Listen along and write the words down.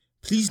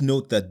Please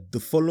note that the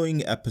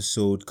following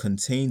episode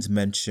contains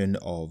mention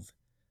of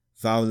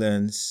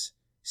violence,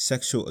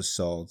 sexual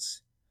assaults,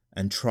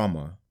 and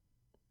trauma.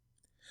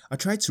 I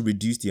tried to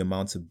reduce the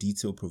amount of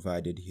detail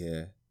provided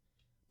here,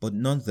 but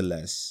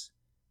nonetheless,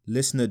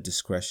 listener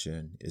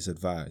discretion is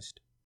advised.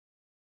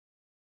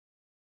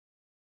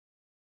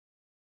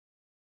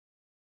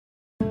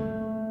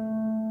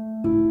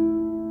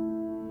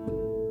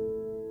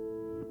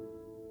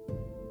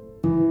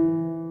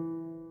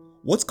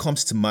 What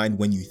comes to mind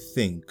when you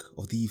think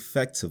of the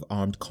effects of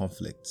armed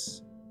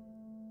conflicts?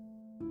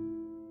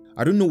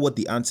 I don't know what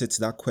the answer to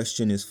that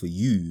question is for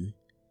you,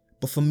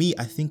 but for me,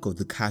 I think of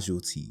the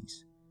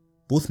casualties,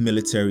 both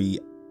military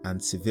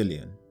and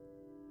civilian.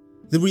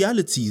 The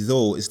reality,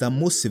 though, is that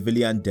most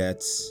civilian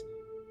deaths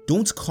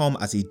don't come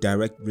as a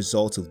direct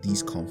result of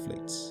these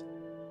conflicts,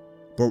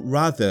 but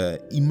rather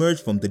emerge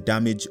from the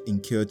damage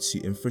incurred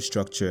to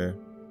infrastructure,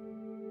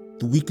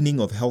 the weakening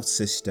of health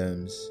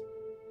systems,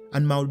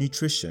 and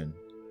malnutrition.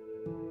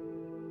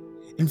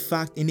 In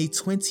fact, in a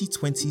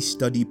 2020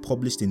 study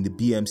published in the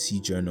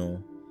BMC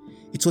journal,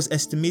 it was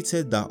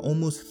estimated that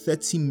almost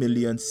 30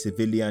 million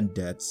civilian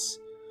deaths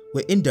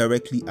were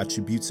indirectly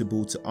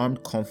attributable to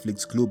armed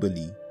conflicts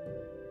globally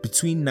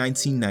between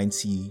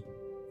 1990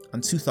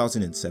 and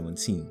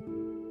 2017.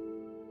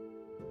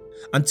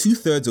 And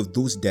 2/3 of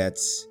those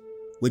deaths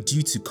were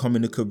due to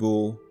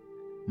communicable,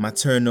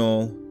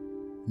 maternal,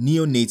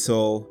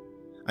 neonatal,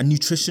 and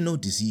nutritional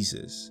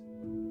diseases.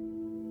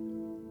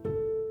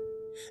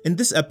 In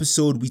this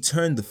episode, we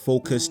turn the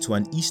focus to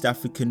an East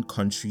African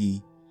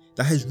country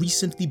that has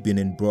recently been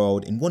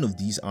embroiled in one of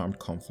these armed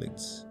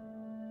conflicts.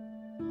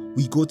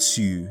 We go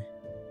to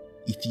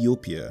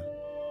Ethiopia.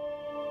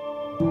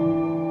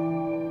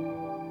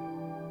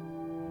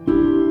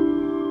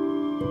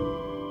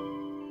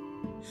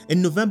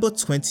 In November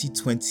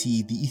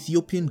 2020, the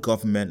Ethiopian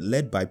government,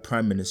 led by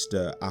Prime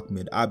Minister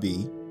Ahmed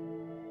Abiy,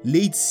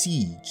 laid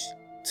siege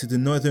to the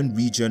northern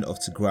region of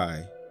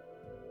Tigray,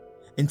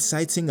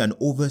 inciting an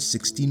over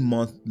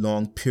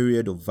 16-month-long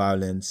period of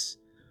violence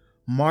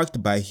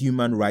marked by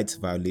human rights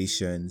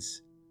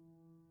violations,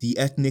 the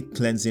ethnic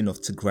cleansing of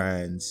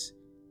Tigrayans,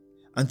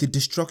 and the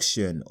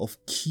destruction of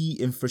key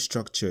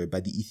infrastructure by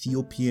the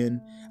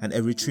Ethiopian and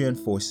Eritrean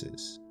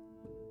forces.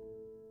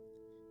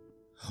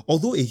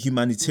 Although a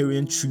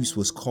humanitarian truce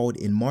was called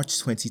in March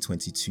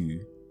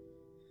 2022,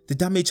 the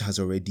damage has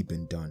already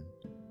been done.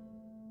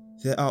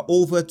 There are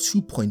over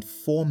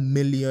 2.4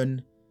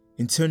 million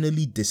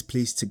internally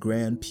displaced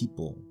Tigrayan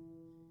people,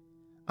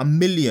 and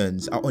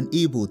millions are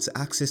unable to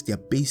access their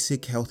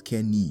basic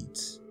healthcare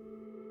needs.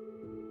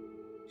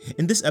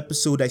 In this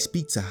episode, I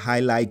speak to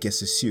Haile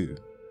Gesesu.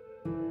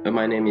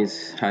 My name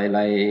is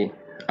Haile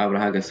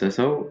Abraha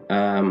Gesesu.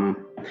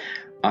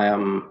 I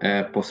am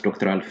a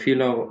postdoctoral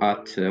fellow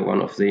at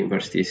one of the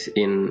universities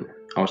in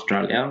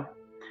Australia.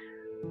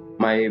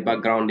 My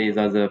background is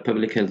as a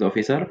public health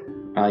officer.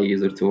 I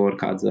used to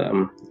work as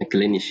a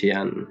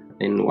clinician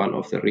in one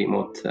of the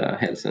remote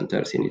health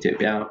centers in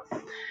Ethiopia.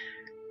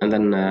 And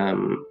then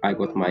I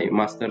got my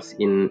master's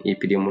in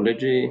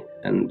epidemiology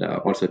and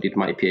also did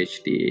my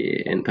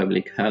PhD in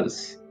public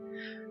health.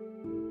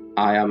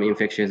 I am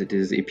infectious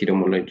disease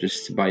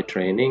epidemiologist by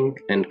training,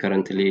 and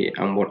currently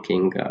I'm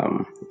working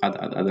as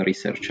a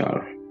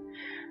researcher.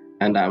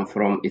 And I'm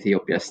from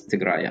Ethiopia's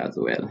Tigray as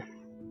well.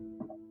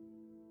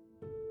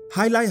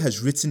 Haile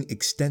has written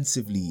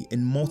extensively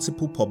in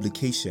multiple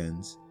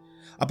publications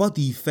about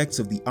the effects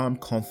of the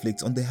armed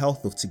conflict on the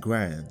health of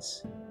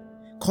Tigrayans,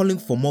 calling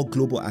for more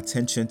global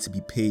attention to be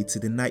paid to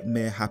the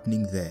nightmare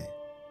happening there.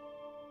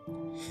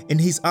 In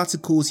his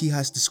articles, he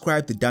has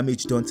described the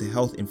damage done to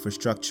health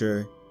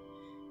infrastructure,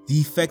 the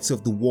effects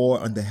of the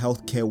war on the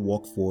healthcare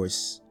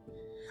workforce,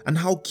 and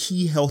how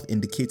key health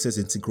indicators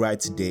in Tigray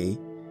today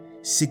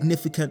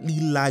significantly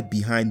lag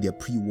behind their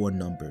pre-war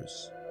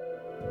numbers.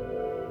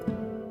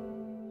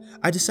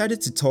 I decided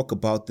to talk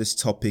about this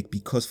topic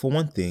because, for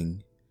one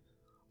thing,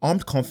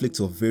 armed conflicts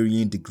of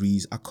varying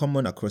degrees are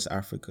common across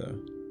Africa.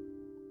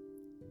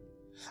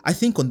 I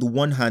think on the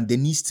one hand, there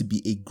needs to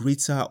be a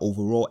greater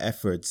overall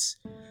efforts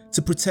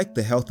to protect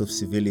the health of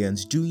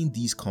civilians during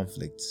these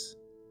conflicts.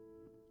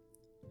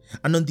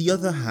 And on the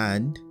other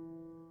hand,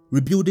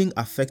 rebuilding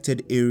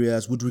affected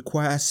areas would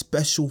require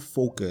special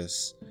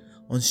focus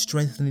on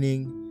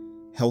strengthening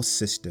health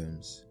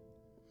systems.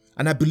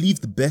 And I believe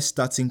the best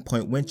starting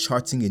point when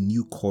charting a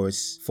new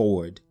course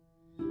forward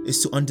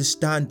is to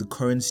understand the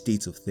current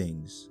state of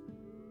things.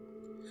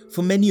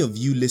 For many of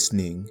you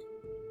listening,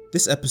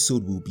 this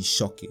episode will be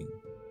shocking,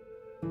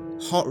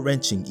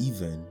 heart-wrenching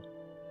even,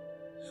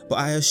 but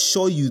I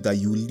assure you that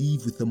you will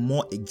leave with a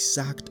more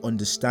exact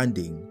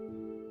understanding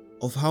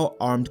of how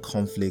armed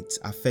conflicts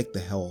affect the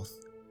health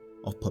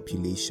of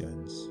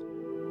populations.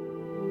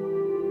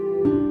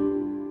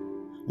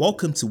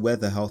 Welcome to Where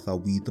the Health Are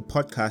We, the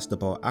podcast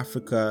about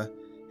Africa,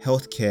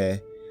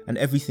 healthcare, and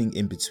everything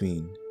in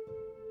between.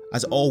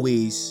 As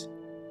always,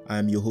 I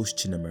am your host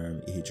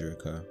Chinamaram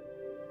Ihijirika.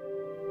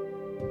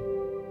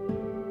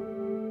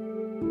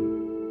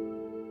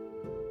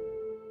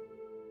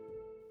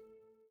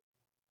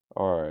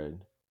 All right.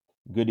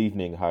 Good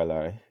evening,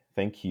 Highlight.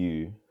 Thank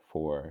you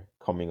for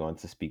coming on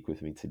to speak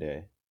with me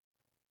today.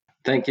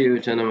 Thank you,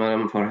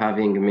 gentlemen, for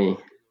having me.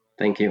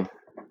 Thank you.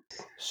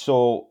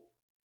 So,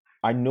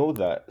 I know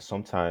that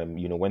sometime,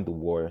 when the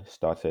war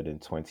started in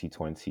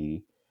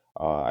 2020,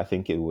 I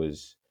think it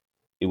was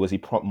a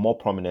more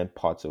prominent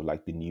part of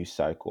like the news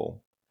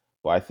cycle.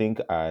 But I think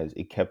as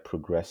it kept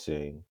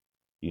progressing,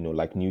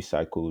 like news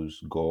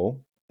cycles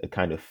go, it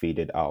kind of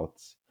faded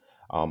out.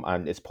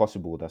 And it's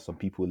possible that some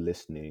people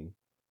listening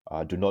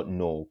do not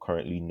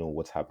currently know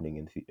what's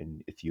happening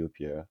in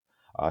Ethiopia.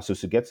 So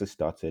to get us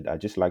started,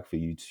 I'd just like for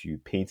you to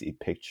paint a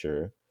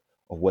picture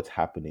of what's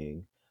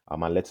happening,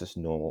 and let us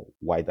know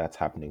why that's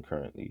happening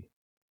currently.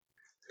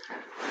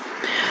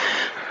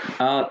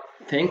 Uh,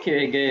 Thank you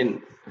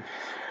again.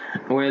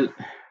 Well,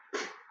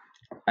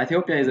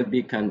 Ethiopia is a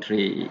big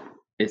country.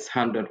 It's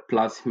 100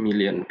 plus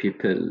million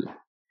people,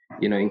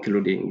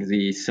 including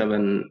the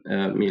 7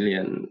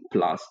 million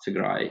plus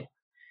Tigray.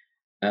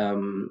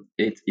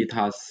 It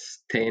has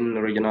 10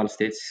 regional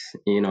states,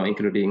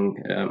 including,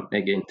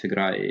 again,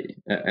 Tigray,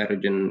 a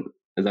region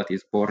that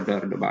is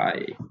bordered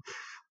by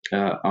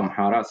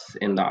Amharas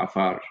and the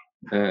Afar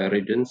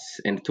regions,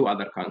 and two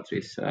other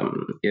countries,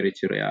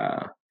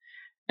 Eritrea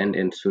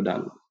and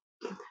Sudan.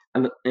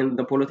 And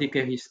the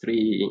political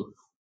history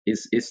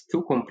is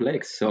too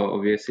complex. So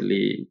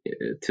obviously,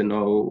 to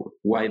know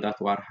why that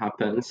war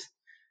happens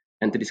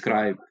and to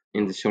describe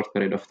in this short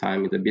period of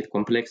time is a bit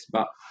complex.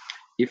 But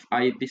if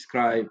I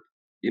describe,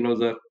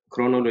 the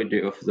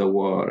chronology of the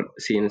war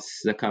since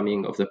the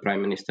coming of the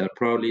prime minister,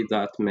 probably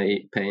that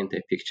may paint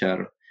a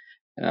picture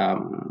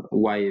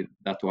why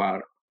that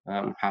war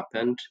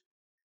happened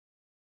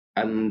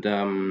and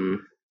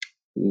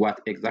what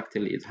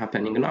exactly is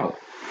happening now.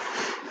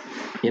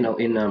 In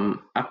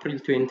April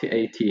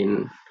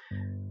 2018,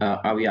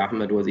 Abiy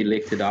Ahmed was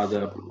elected as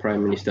a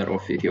prime minister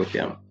of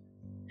Ethiopia,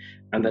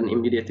 and then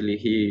immediately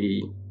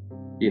he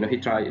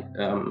tried,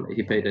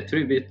 he paid a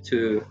tribute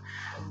to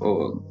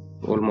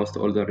almost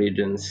all the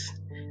regions,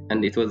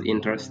 and it was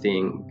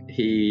interesting.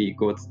 He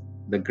got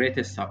the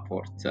greatest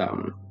support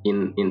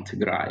in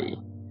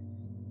Tigray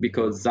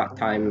because that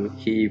time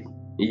he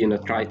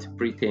tried to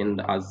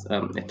pretend as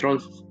a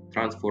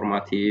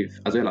transformative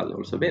as well as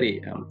also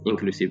very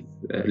inclusive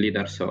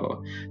leader.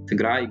 So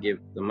Tigray gave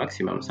the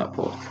maximum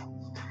support.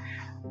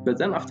 But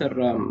then after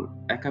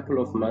a couple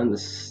of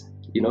months,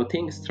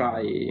 things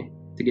try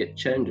to get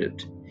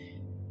changed.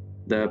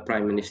 The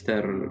prime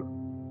minister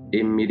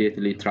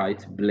immediately tried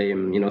to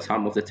blame,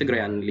 some of the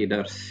Tigrayan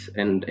leaders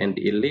and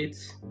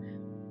elites.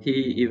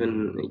 He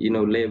even,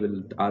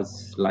 labeled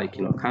as like,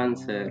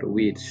 cancer,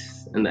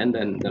 weeds, and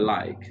then the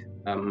like.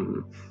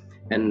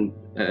 And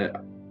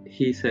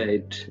he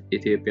said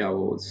Ethiopia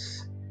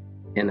was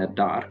in a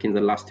dark in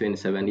the last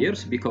 27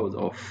 years because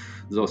of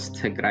those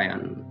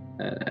Tigrayan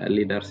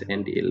leaders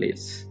and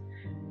elites.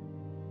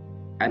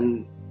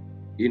 And,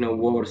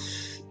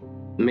 worse,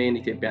 main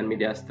Ethiopian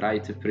media try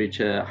to preach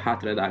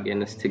hatred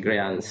against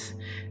Tigrayans.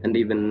 And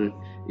even,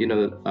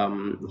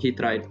 he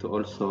tried to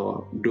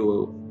also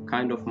do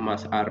kind of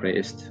mass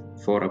arrest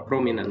for a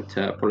prominent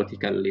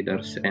political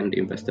leaders and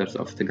investors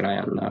of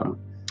Tigrayan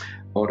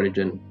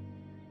origin.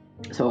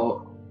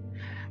 So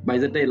by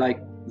the day,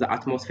 like, the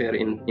atmosphere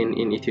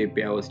in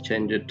Ethiopia was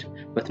changed.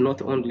 But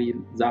not only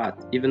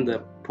that, even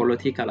the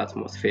political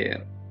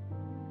atmosphere,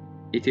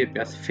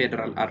 Ethiopia's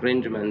federal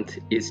arrangement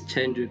is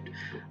changed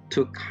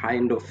to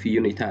kind of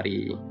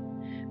unitary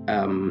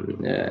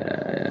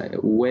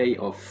way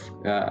of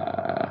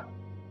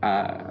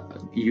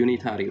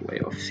unitary way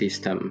of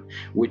system,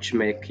 which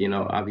make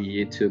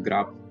Abiy to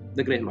grab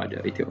the great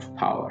majority of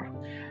power.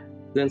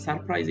 Then,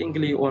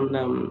 surprisingly, on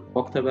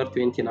October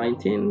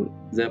 2019,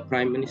 the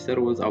prime minister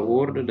was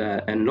awarded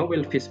a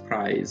Nobel Peace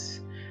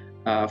Prize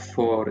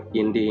for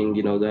ending,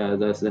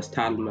 the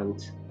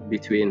stalemate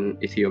between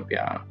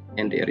Ethiopia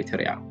and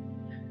Eritrea.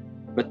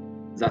 But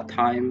that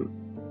time,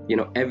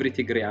 every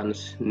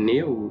Tigrayans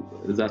knew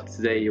that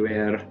they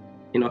were,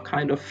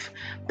 kind of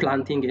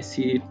planting a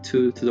seed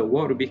to the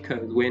war,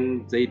 because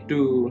when they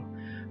do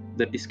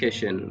the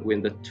discussion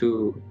when the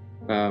two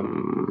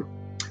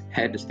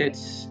head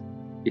states,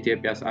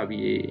 Ethiopia's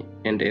Abiy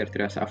and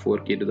Eritrea's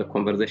Afwerki, do the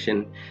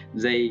conversation,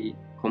 they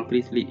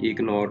completely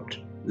ignored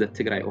the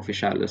Tigray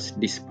officials,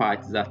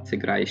 despite that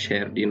Tigray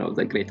shared,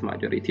 the great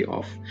majority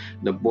of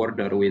the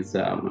border with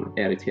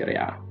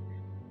Eritrea.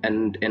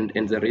 And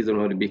the reason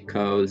was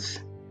because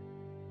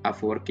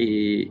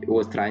Afwerki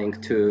was trying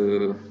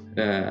to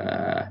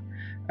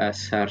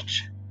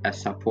search a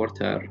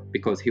supporter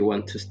because he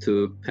wants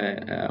to pay,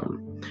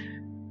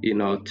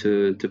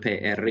 to pay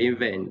a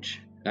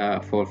revenge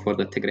for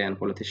the Tigrayan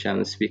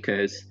politicians,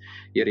 because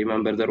you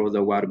remember there was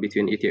a war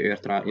between Ethiopia and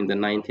Eritrea in the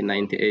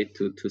 1998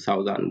 to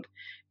 2000,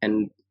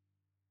 and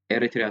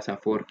Eritrea's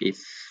Afwerki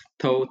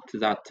thought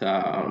that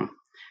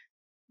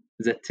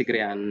the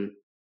Tigrayan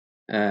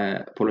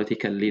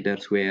political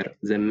leaders were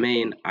the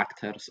main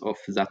actors of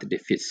that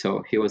defeat.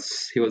 So he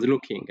was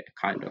looking at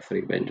kind of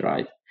revenge,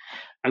 right?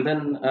 And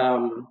then,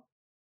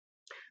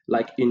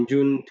 like in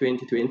June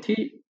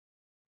 2020,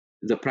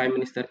 the Prime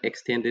Minister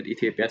extended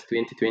Ethiopia's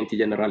 2020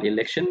 general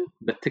election,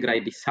 but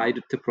Tigray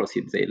decided to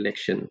proceed the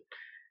election.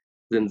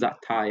 Then that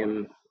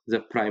time, the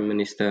Prime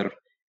Minister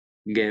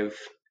gave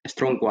a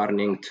strong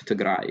warning to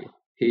Tigray.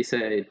 He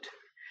said,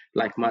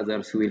 like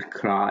mothers will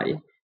cry,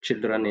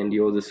 children and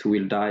youths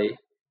will die,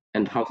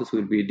 and houses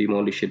will be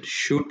demolished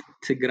should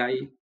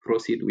Tigray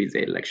proceed with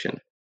the election.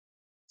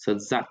 So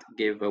that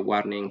gave a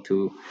warning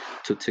to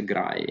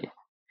Tigray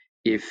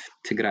if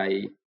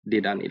Tigray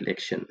did an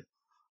election,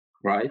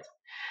 right?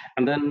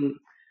 And then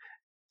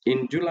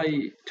in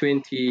July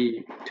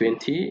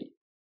 2020,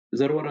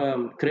 there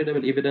were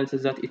credible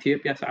evidences that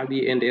Ethiopia's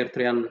Abiy and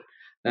Eritrean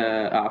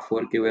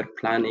Afwerki were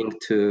planning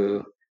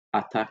to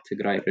attack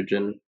Tigray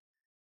region.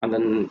 And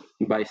then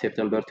by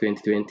September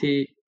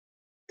 2020,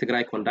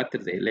 Tigray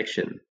conducted the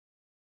election.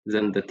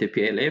 Then the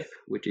TPLF,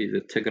 which is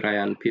the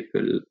Tigrayan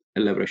People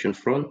Liberation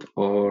Front,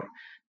 or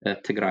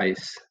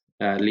Tigray's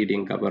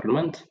leading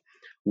government,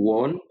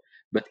 won.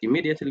 But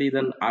immediately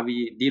then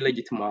Abiy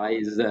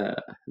delegitimized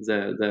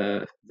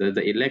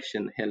the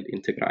election held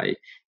in Tigray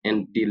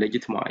and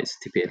delegitimized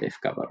TPLF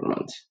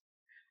government.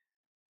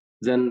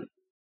 Then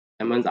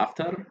a month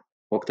after,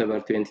 October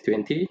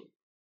 2020,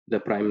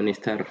 the Prime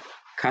Minister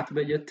cut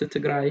budget to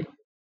Tigray.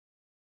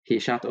 He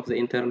shut off the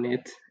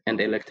internet and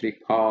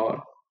electric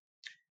power,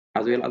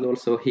 as well as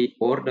also he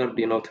ordered,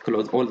 to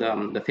close all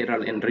the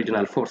federal and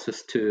regional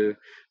forces to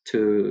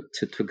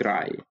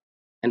Tigray.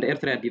 And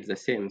Eritrea did the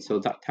same. So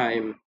that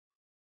time,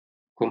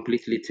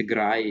 completely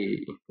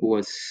Tigray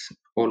was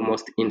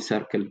almost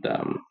encircled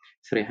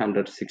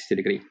 360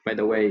 degrees. By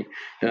the way,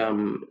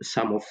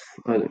 some of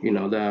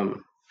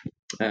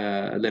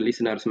the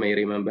listeners may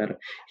remember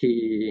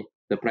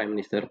the Prime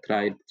Minister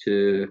tried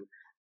to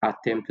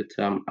attempt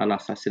an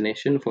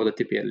assassination for the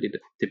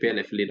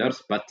TPLF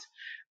leaders, but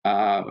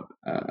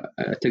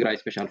Tigray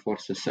Special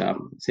Forces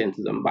sent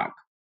them back.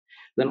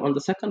 Then on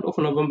the 2nd of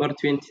November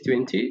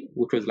 2020,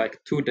 which was like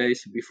 2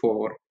 days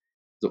before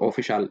the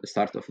official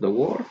start of the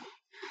war,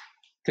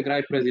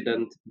 Tigray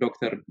President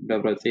Dr.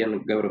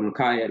 Tigrayan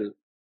ገብረሚካኤል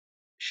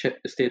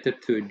stated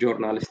to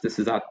journalists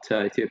that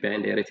Ethiopia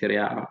and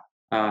Eritrea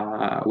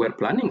were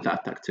planning to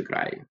attack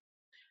Tigray.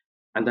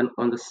 And then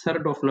on the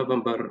 3rd of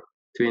November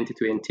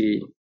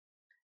 2020,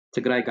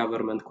 Tigray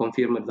government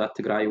confirmed that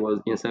Tigray was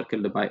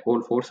encircled by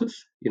all forces,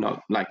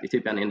 like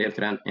Ethiopian and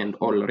Eritrean and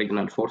all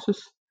regional forces.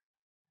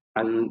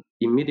 And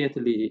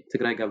immediately,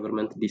 Tigray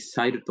government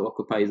decided to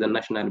occupy the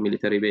national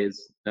military base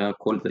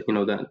called,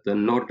 the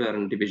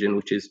Northern Division,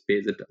 which is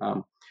based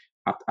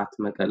at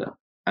Mekelle.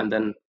 And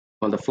then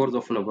on the 4th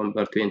of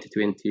November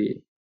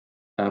 2020,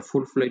 a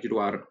full-fledged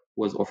war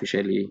was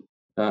officially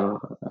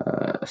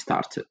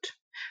started.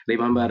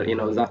 Remember,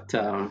 that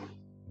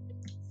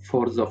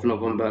 4th of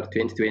November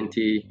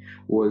 2020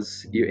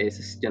 was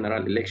US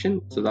general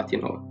election, so that,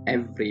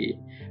 every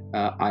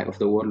eye of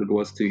the world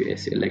was to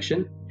US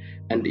election.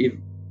 And if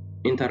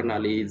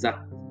internally that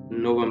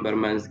November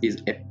month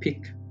is a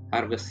peak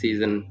harvest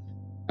season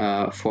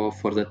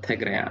for the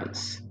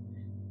Tigrayans,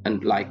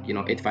 and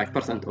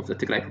 85% of the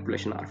Tigray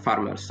population are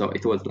farmers, so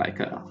it was like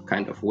a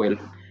kind of well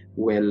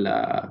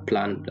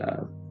planned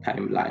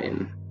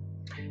timeline.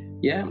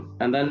 Yeah,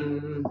 and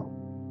then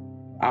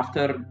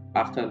after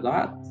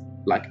that,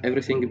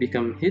 everything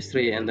became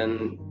history, and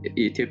then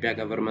Ethiopia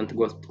government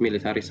got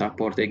military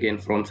support again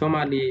from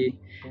Somali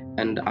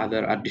and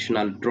other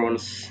additional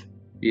drones,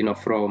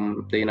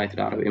 from the United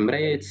Arab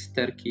Emirates,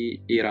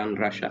 Turkey, Iran,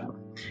 Russia,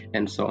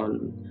 and so on.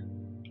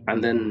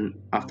 And then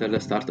after the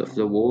start of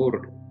the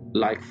war,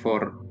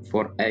 for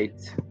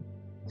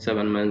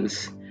 7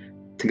 months,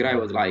 Tigray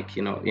was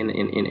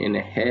in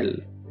a hell.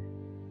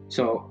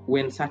 So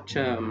when such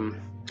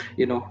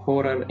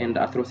horror and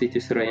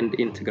atrocities reigned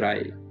in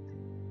Tigray,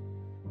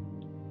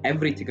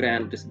 every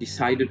Tigrayan just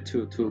decided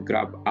to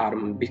grab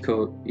arm,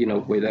 because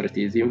whether it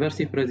is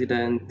university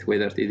president,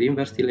 whether it is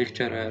university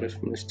lecturers,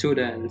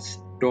 students,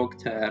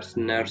 doctors,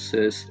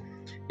 nurses,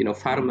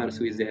 farmers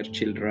with their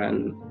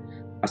children,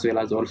 as well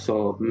as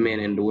also men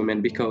and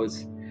women,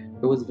 because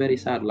it was very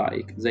sad.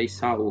 They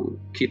saw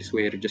kids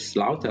were just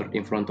slaughtered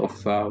in front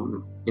of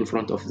them.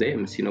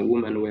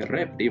 Women were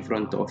raped in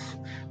front of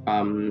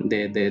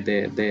their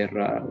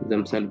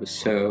themselves.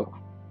 So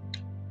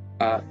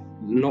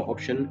no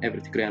option.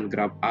 Every Tigrayan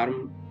grab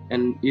arm,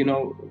 and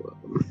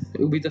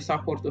with the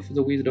support of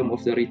the wisdom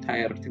of the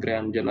retired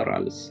Tigrayan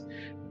generals,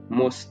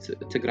 most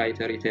Tigray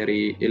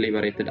territory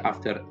liberated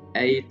after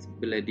 8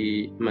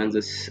 bloody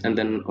months. And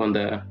then on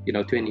the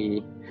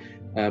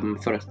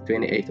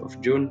 28th of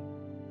June,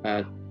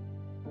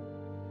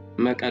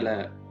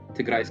 Mekelle,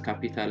 Tigray's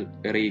capital,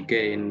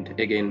 regained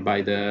again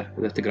by the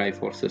Tigray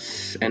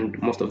forces, and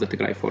most of the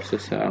Tigray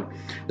forces,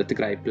 the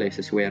Tigray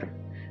places were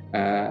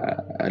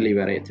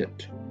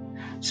liberated.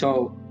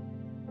 So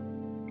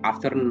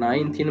after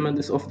 19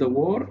 months of the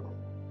war,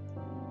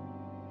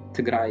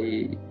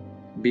 Tigray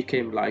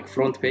became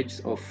front page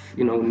of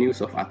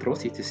news of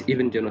atrocities,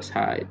 even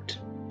genocide.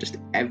 Just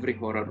every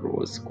horror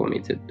was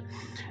committed,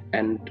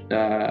 and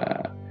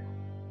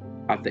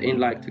at the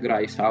end,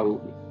 Tigray saw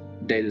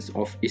deaths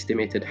of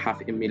estimated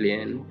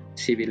 500,000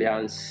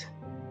 civilians,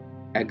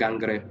 a gang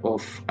rape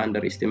of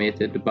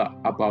underestimated but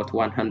about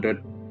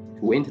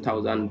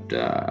 120,000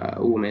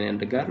 women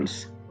and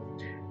girls,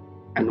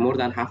 and more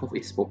than half of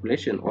its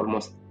population,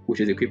 almost,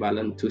 which is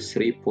equivalent to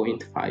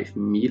 3.5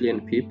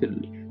 million people,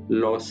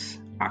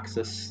 lost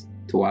access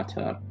to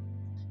water,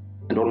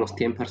 and almost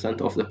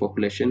 10% of the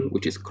population,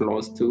 which is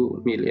close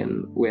to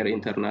million, were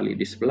internally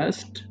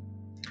displaced.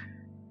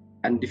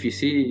 And if you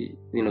see,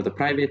 the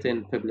private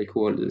and public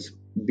worlds,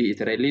 be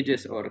it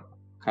religious or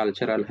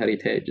cultural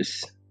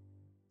heritages,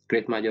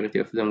 great majority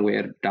of them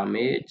were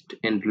damaged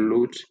and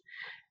looted.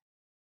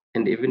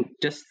 And even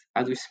just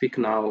as we speak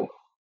now,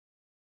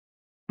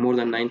 more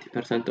than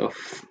 90% of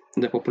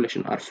the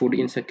population are food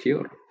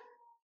insecure,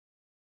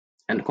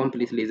 and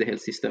completely the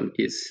health system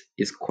is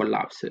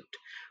collapsed,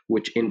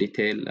 which in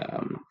detail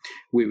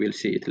we will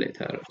see it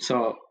later.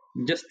 So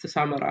just to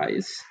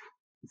summarize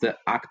the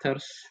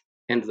actors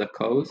and the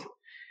cause.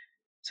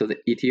 So the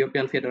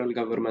Ethiopian federal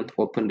government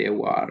opened a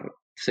war to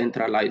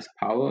centralize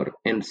power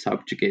and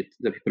subjugate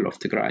the people of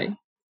Tigray.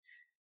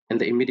 And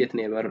the immediate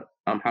neighbor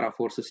Amhara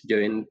forces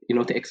joined,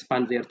 to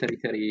expand their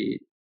territory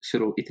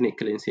through ethnic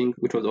cleansing,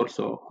 which was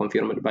also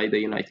confirmed by the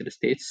United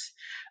States.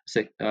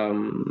 So,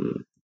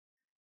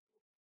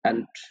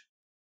 and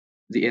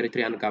the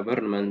Eritrean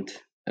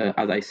government,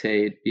 as I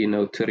said,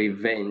 to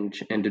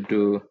revenge and to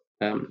do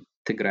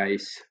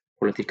Tigray's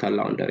political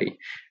laundry.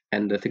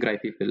 And the Tigray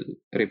people,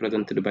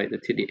 represented by the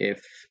TDF,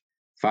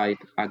 fight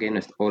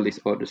against all these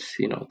orders,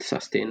 to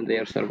sustain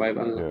their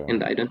survival Yeah.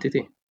 and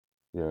identity.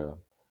 Yeah.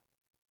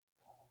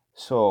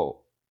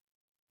 So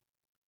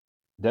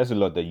there's a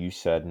lot that you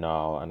said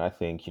now, and I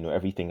think,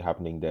 everything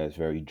happening there is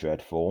very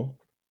dreadful.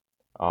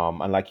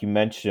 And like you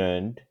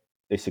mentioned,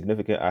 a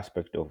significant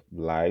aspect of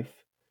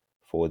life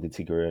for the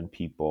Tigrayan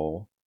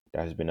people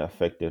that has been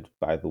affected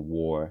by the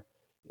war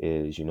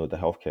is, the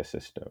healthcare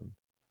system.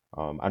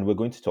 And we're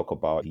going to talk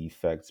about the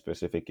effects,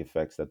 specific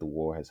effects that the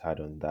war has had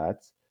on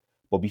that.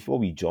 But before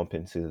we jump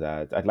into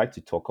that, I'd like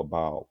to talk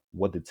about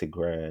what the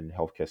Tigrayan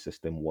healthcare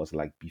system was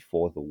like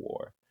before the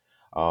war.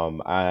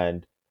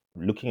 And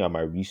looking at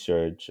my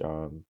research,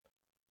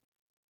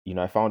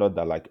 I found out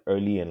that like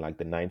early in like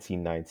the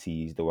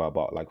 1990s, there were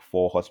about like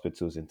 4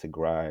 hospitals in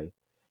Tigray,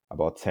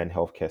 about 10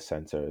 healthcare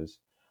centers.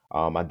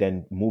 And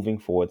then moving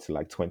forward to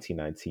like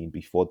 2019,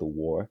 before the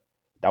war,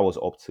 that was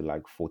up to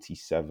like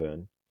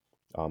 47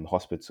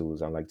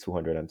 hospitals and like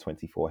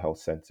 224 health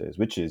centers,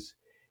 which is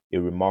a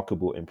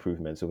remarkable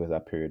improvement over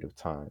that period of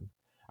time.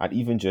 And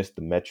even just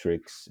the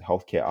metrics,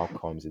 healthcare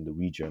outcomes in the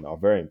region are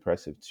very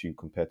impressive too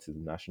compared to the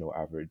national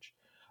average.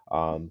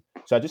 So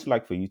I'd just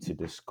like for you to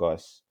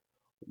discuss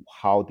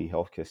how the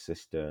healthcare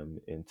system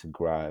in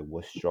Tigray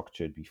was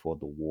structured before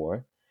the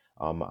war,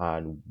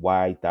 and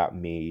why that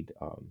made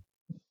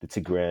the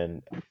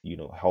Tigrayan,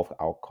 health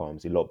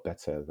outcomes a lot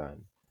better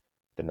than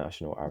the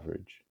national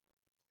average.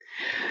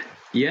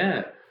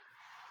 Yeah,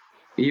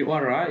 you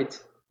are right.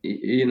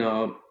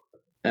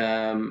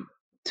 Um,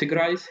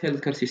 Tigray's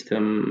healthcare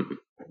system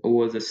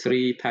was a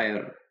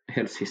three-tier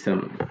health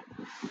system: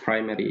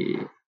 primary,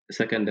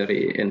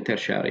 secondary, and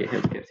tertiary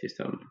healthcare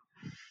system.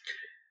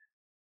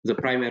 The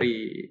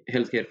primary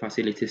healthcare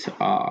facilities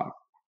are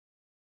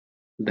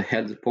the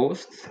health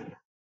posts,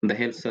 the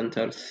health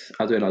centers,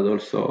 as well as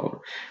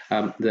also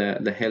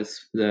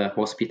the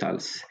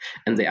hospitals,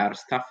 and they are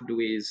staffed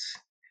with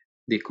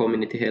the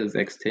community health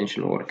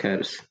extension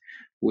workers,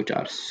 which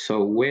are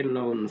so well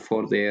known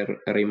for their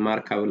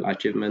remarkable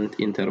achievement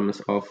in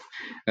terms of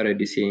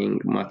reducing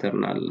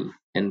maternal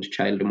and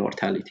child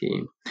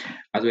mortality,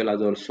 as well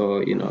as also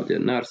the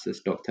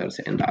nurses, doctors,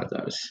 and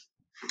others.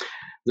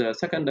 The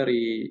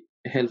secondary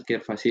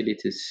healthcare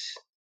facilities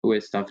were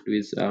staffed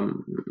with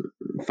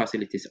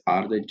facilities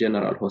are the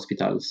general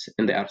hospitals,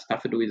 and they are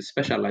staffed with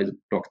specialized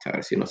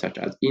doctors, such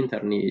as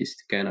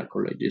internists,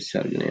 gynecologists,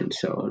 surgeon, and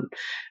so on.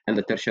 And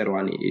the tertiary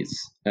one is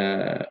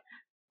a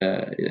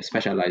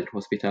specialized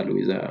hospital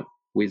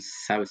with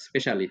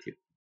subspecialty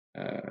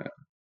uh,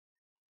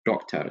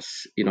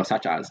 doctors,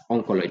 such as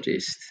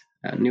oncologists,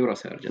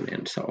 neurosurgeon,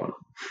 and so on.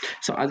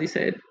 So, as I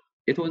said,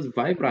 it was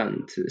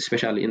vibrant,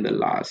 especially in the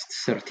last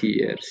 30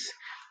 years,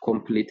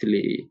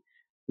 completely.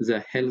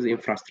 The health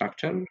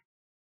infrastructure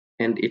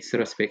and its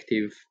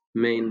respective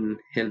main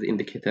health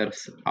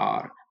indicators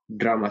are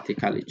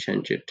dramatically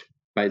changed.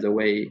 By the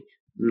way,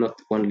 not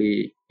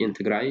only in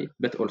Tigray,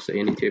 but also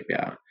in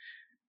Ethiopia.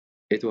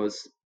 It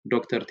was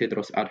Dr.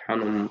 Tedros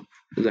Adhanom,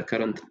 the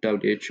current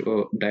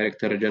WHO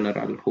Director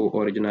General, who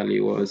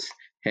originally was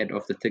head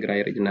of the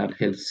Tigray Regional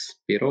Health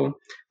Bureau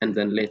and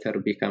then later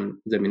became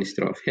the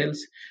Minister of Health.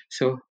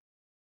 So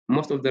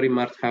most of the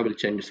remarkable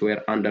changes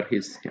were under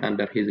his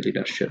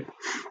leadership.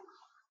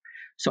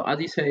 So as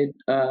he said,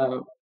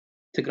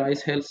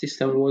 Tigray's health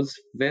system was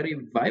very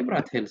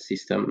vibrant health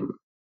system,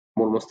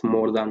 almost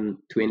more than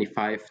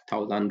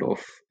 25,000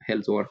 of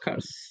health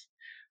workers,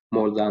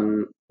 more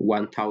than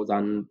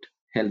 1,000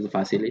 health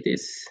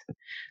facilities.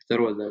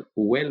 There was a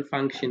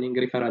well-functioning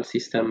referral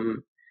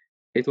system,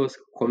 it was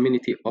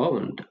community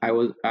owned.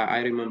 I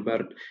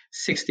remembered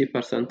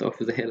 60% of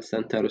the health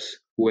centers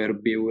were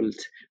built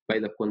by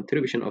the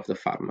contribution of the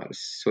farmers.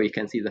 So you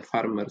can see the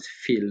farmers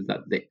feel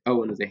that they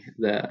own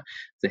the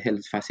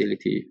health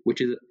facility,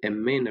 which is a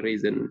main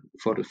reason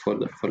for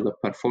the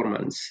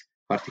performance,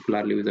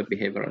 particularly with the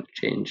behavioral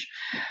change.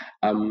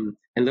 And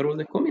there was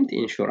a community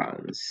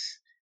insurance.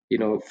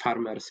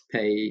 Farmers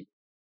pay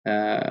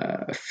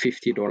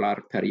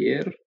 $50 per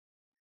year,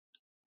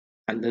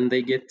 and then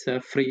they get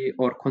free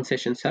or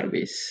concession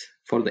service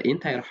for the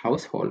entire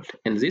household.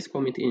 And this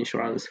community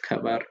insurance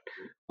covered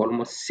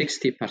almost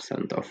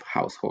 60% of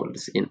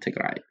households in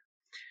Tigray.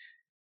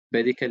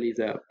 Basically,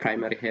 the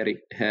primary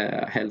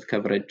health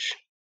coverage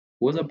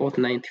was about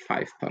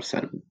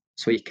 95%.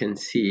 So you can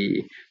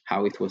see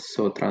how it was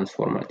so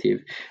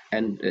transformative.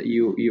 And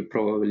you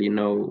probably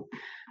know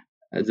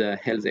the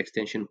health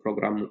extension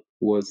program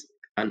was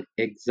an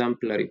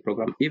exemplary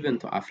program, even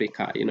to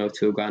Africa,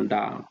 to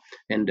Uganda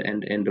and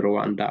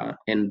Rwanda.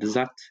 And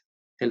that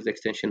health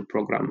extension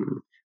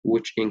program,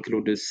 which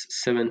includes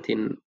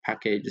 17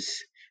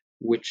 packages,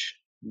 which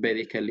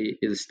basically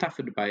is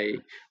staffed by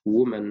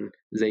women.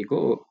 They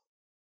go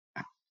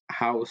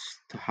house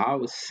to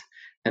house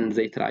and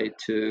they try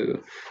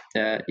to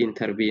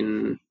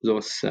intervene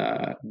those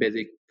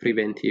basic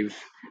preventive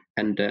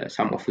and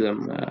some of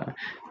them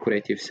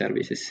curative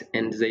services,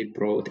 and they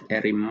brought a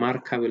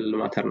remarkable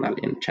maternal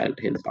and child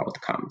health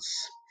outcomes.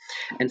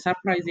 And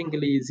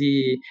surprisingly,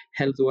 the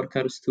health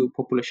workers to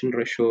population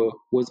ratio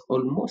was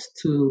almost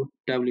to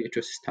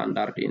WHO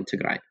standard in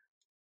Tigray.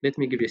 Let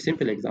me give you a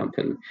simple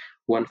example.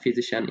 One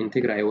physician in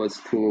Tigray was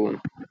to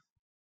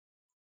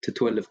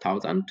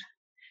 12,000,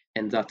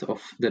 and that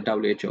of the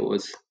WHO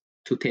was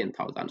to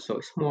 10,000. So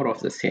it's more of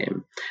the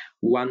same.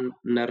 One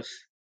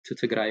nurse to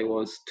Tigray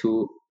was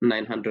to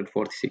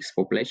 946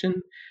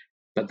 population,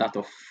 but that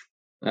of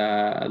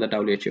the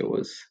WHO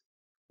was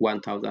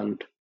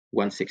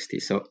 1,160.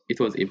 So it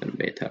was even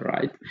better,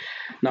 right?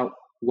 Now,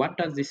 what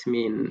does this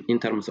mean in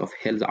terms of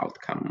health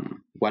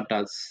outcome? What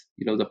does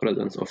the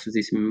presence of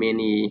these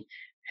many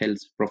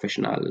health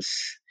professionals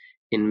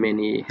in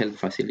many health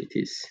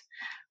facilities?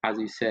 As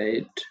you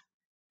said,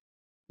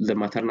 the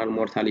maternal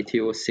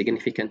mortality was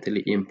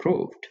significantly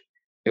improved.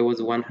 It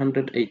was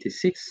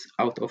 186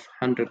 out of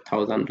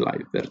 100,000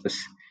 live births,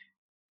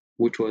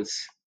 which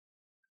was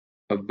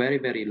a very,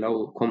 very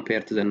low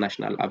compared to the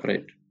national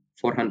average,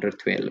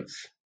 412.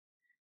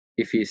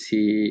 If you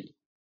see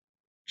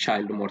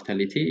child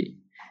mortality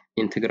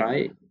in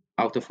Tigray,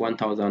 out of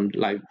 1,000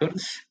 live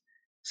births,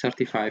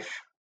 35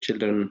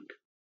 children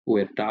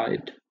were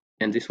died,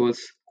 and this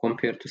was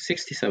compared to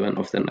 67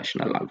 of the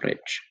national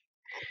average.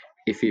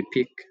 If you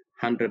pick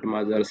 100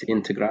 mothers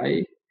in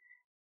Tigray,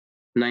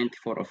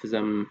 94 of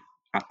them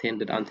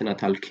attended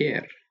antenatal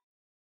care,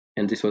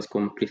 and this was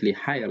completely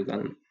higher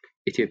than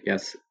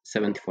Ethiopia's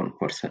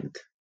 74%.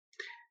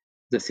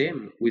 The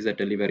same with the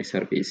delivery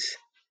service.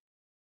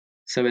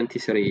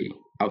 73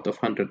 out of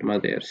 100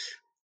 mothers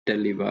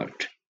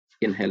delivered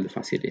in health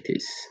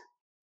facilities.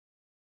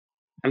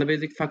 And the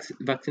basic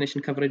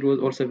vaccination coverage was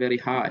also very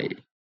high.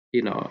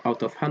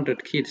 Out of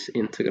 100 kids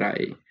in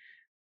Tigray,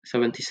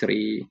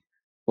 73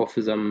 of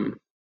them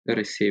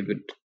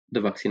received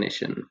the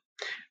vaccination.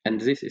 And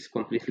this is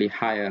completely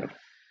higher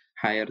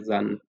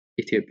than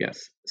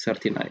Ethiopia's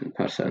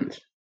 39%,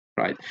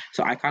 right?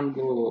 So I can't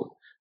go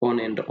on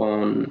and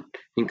on,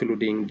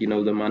 including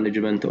the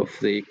management of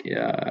the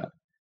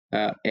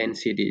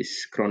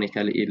NCDs,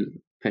 chronically ill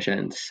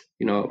patients,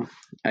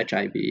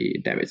 HIV,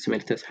 diabetes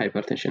mellitus,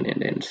 hypertension,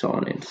 and so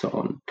on and so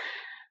on.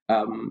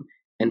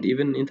 And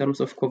even in terms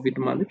of COVID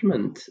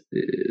management,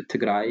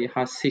 Tigray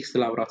has 6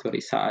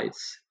 laboratory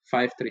sites,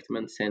 5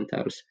 treatment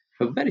centers,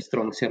 a very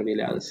strong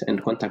surveillance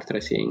and contact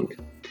tracing.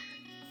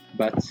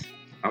 But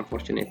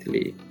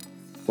unfortunately,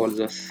 all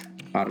those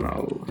are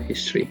now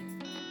history.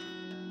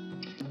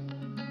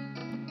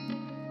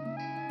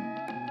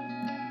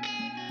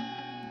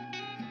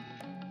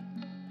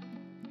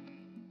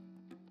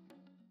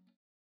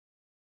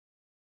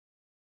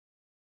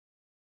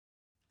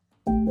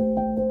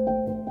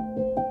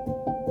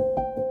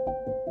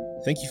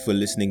 Thank you for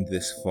listening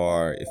this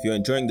far. If you're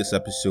enjoying this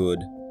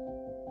episode,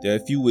 there are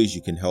a few ways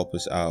you can help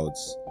us out.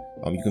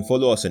 You can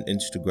follow us on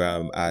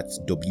Instagram at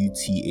wthw.pod.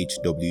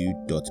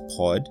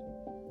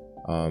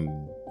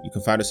 You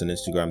can find us on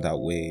Instagram that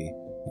way.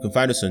 You can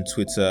find us on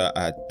Twitter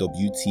at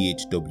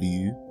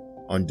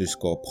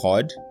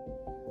wthw_pod.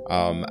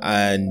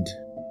 And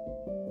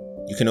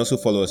you can also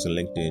follow us on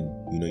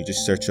LinkedIn. You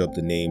just search up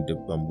the name,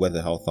 Where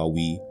the Health Are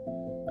We,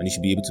 and you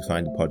should be able to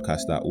find the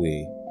podcast that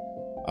way.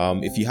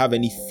 If you have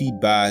any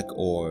feedback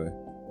or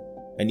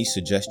any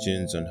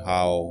suggestions on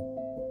how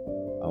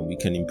we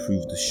can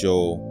improve the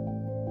show,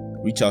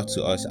 reach out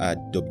to us at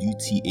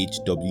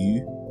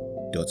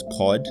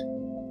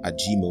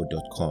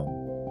wthw.pod@gmail.com.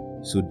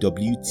 So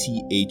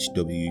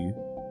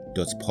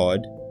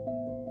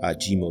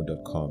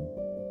wthw.pod@gmail.com.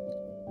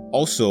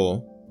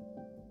 Also,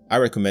 I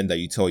recommend that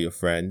you tell your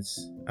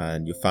friends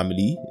and your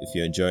family if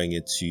you're enjoying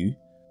it too.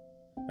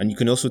 And you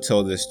can also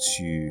tell this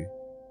to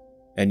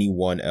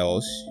anyone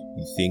else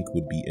you think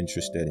would be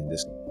interested in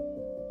this.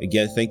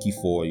 Again, thank you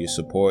for your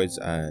support,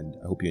 and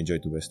I hope you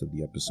enjoyed the rest of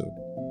the episode.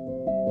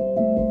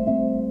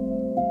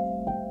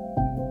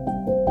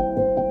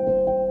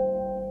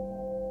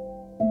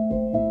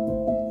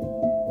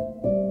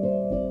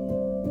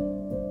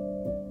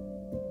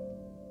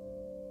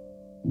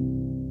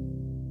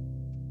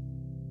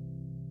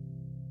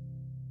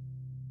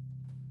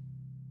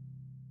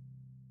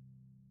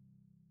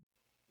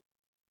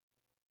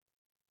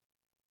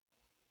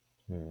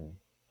 Hmm.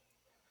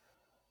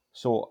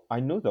 So I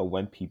know that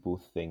when people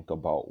think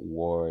about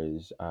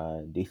wars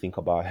and they think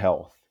about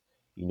health,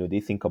 they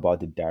think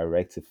about the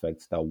direct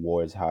effects that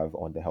wars have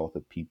on the health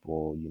of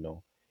people,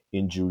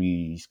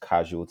 injuries,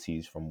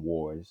 casualties from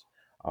wars.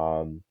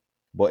 Um,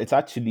 but it's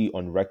actually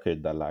on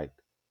record that like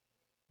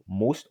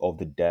most of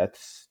the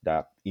deaths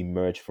that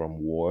emerge from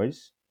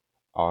wars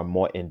are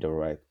more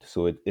indirect.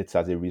 So it's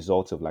as a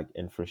result of like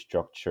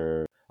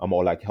infrastructure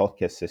or like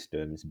healthcare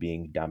systems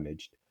being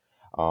damaged.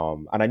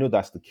 And I know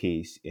that's the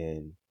case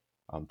in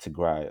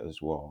Tigray as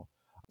well.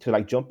 So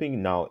like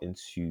jumping now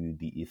into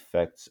the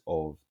effects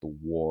of the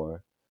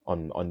war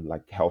on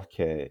like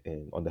healthcare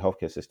and on the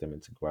healthcare system in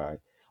Tigray,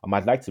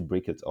 I'd like to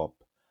break it up.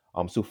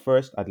 So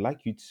first, I'd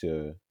like you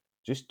to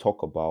just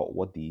talk about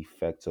what the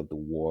effects of the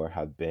war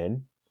have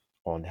been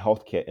on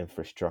healthcare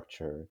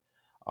infrastructure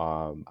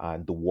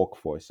and the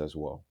workforce as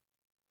well.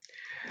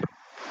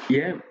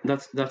 Yeah,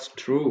 that's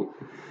true.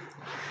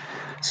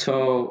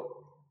 So,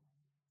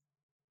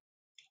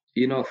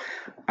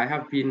 I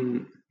have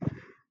been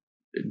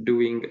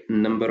doing a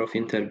number of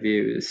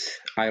interviews.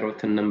 I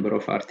wrote a number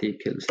of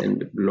articles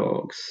and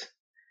blogs.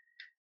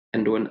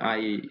 And when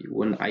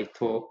I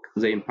talk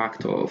the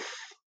impact of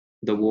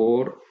the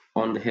war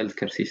on the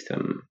healthcare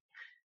system,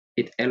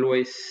 it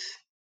always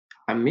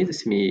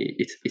amazes me.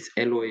 It's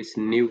always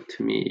new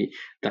to me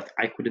that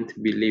I couldn't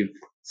believe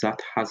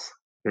that has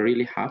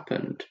really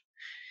happened.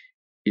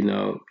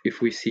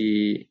 If we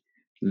see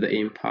the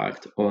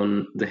impact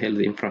on the health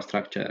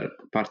infrastructure,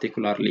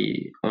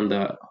 particularly on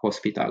the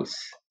hospitals,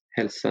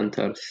 health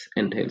centers,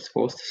 and health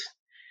posts,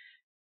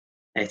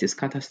 it is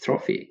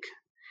catastrophic.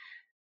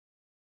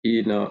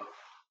 You know,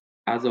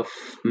 as of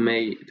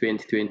May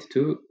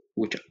 2022,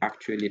 which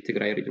actually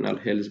Tigray Regional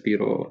Health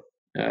Bureau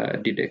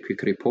did a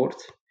quick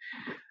report,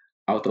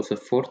 out of the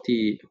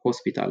 40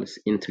 hospitals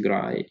in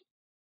Tigray,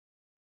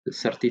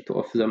 32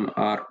 of them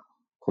are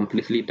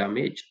completely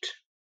damaged.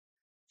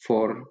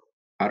 4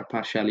 are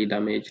partially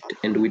damaged,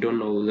 and we don't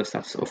know the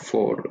status of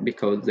 4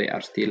 because they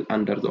are still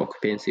under the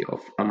occupancy of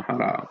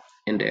Amhara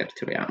and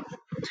Eritrea.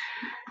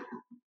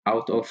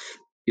 Out of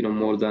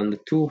more than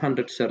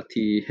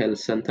 230 health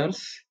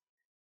centers,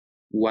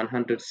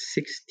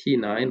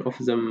 169 of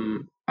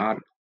them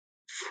are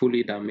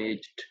fully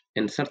damaged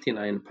and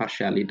 39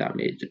 partially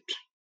damaged.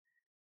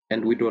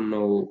 And we don't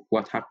know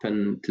what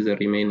happened to the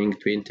remaining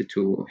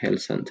 22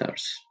 health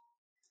centers.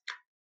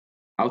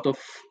 Out of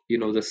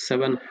the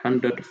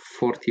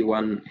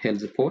 741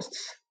 health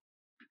posts,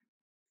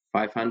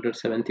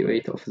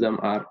 578 of them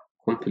are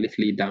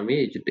completely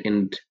damaged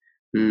and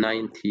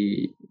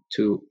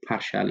 92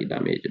 partially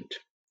damaged.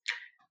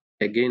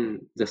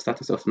 Again, the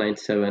status of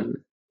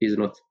 97 is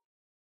not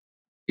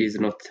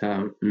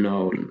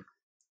known.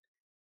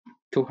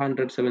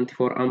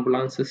 274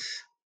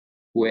 ambulances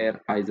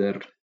were either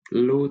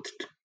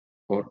looted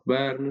or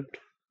burned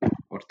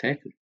or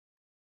taken.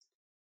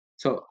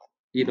 So,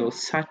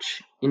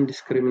 such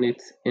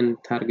indiscriminate and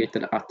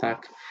targeted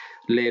attack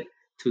led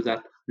to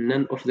that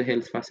none of the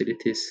health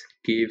facilities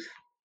give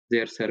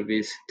their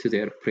service to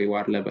their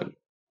pre-war level.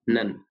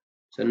 None.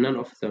 So none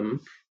of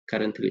them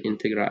currently in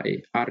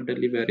Tigray are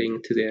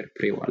delivering to their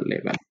pre-war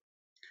level.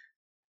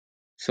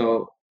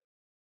 So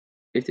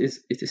it's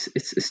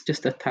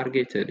just a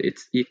targeted.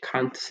 You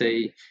can't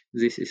say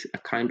this is a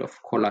kind of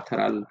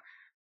collateral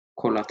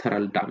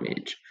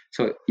damage.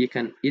 So you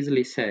can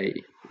easily say,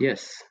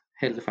 yes,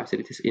 health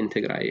facilities in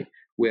Tigray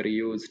were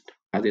used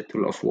as a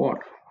tool of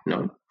war.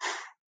 No,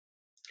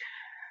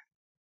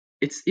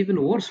 it's even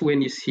worse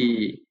when you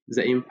see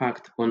the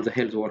impact on the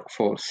health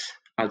workforce,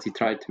 as you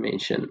tried to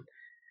mention.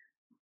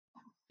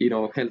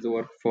 Health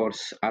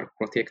workforce are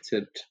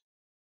protected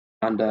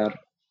under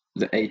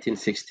the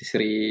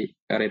 1863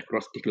 Red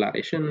Cross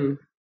Declaration,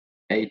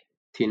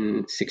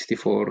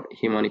 1864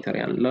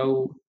 Humanitarian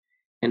Law,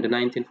 and the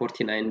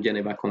 1949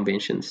 Geneva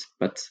Conventions.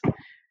 But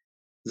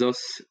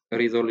those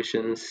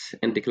resolutions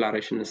and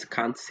declarations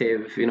can't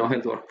save,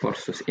 health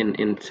workforces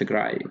in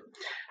Tigray.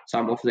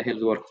 Some of the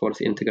health workforce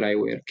in Tigray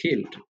were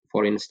killed.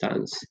 For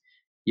instance,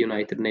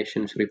 United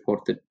Nations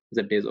reported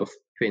the deaths of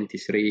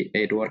 23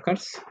 aid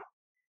workers.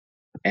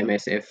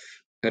 MSF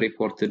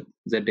reported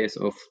the deaths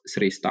of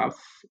 3 staff,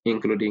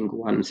 including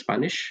 1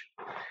 Spanish.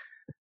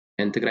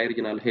 And Tigray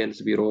Regional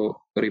Health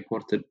Bureau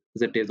reported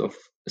the deaths of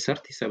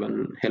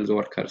 37 health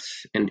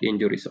workers and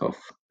injuries of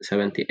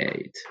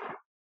 78.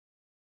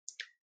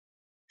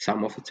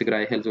 Some of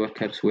Tigray health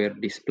workers were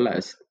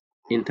displaced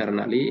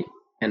internally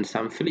and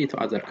some flee to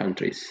other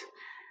countries.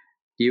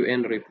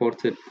 UN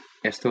reported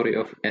a story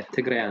of a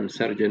Tigrayan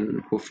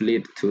surgeon who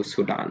fled to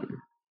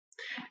Sudan,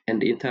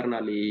 and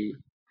internally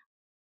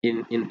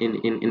in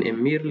a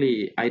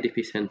merely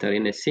IDP center,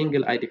 in a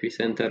single IDP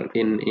center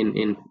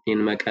in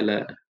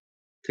Mekelle,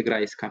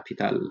 Tigray's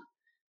capital,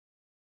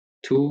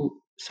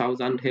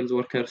 2,000 health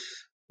workers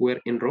were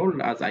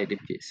enrolled as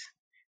IDPs.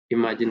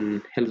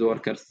 Imagine health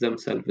workers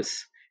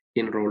themselves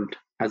enrolled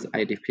as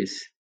IDPs,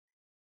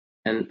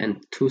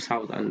 and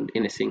 2,000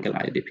 in a single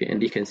IDP,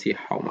 and you can see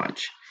how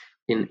much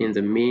in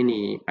the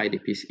many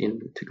IDPs in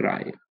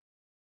Tigray.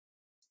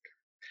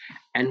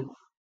 And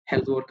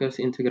health workers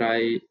in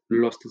Tigray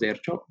lost their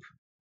job.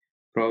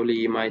 Probably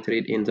you might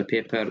read in the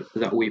paper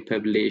that we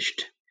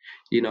published,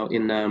 in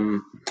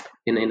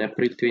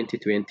April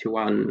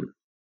 2021,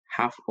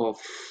 half of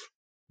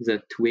the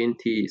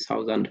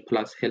 20,000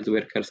 plus health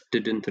workers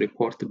didn't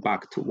report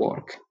back to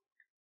work.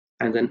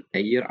 And then a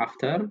year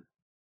after,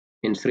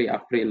 in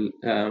April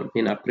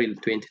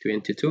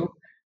 2022,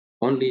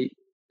 only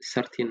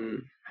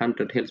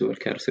 1,300 health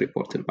workers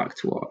reported back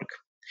to work.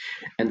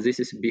 And this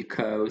is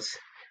because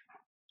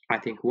I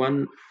think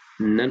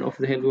none of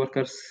the health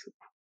workers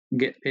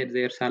get paid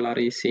their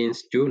salary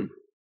since June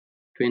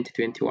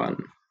 2021.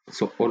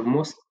 So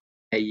almost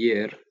a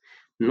year,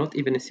 not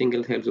even a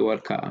single health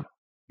worker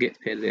get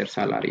paid their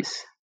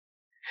salaries.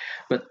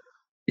 But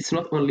it's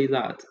not only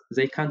that,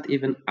 they can't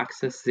even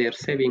access their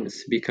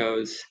savings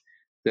because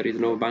there is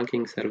no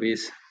banking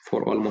service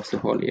for almost a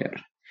whole year.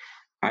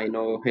 I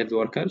know health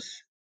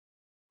workers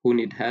who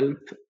need help,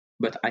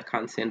 but I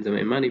can't send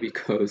them money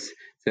because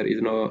there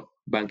is no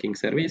banking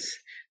service,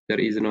 there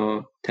is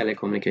no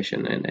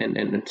telecommunication,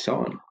 and so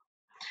on.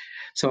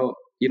 So,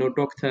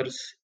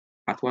 doctors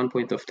at one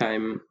point of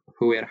time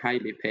who were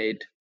highly paid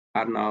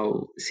are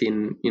now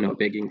seen,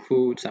 begging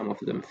food. Some of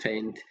them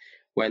faint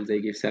while they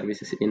give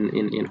services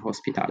in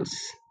hospitals.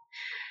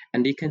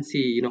 And you can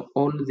see,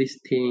 all these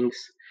things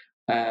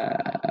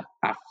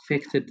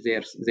affected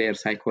their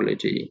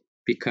psychology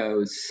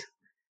because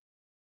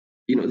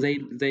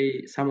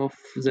they some of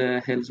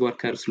the health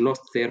workers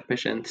lost their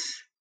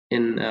patients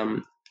in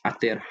at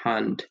their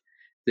hand.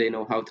 They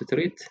know how to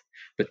treat,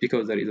 but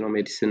because there is no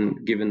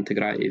medicine given,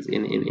 Tigray is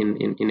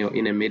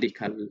in a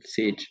medical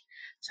siege.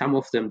 Some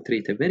of them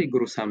treat a very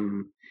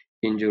gruesome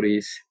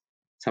injuries.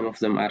 Some of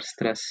them are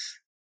stress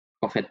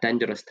of a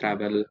dangerous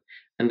travel,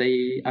 and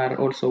they are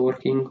also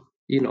working,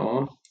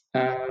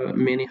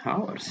 many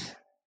hours.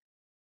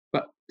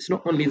 But it's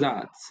not only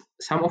that.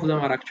 Some of them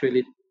are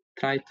actually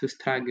try to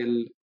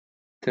struggle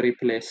to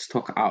replace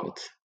stock out.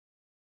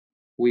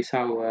 We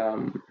saw,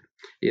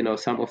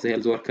 some of the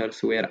health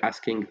workers were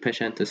asking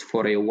patients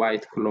for a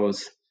white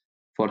cloth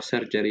for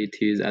surgery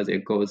to use as a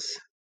gauze.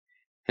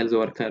 Health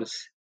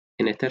workers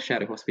in a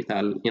tertiary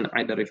hospital, in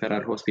either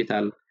referral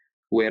hospital,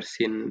 were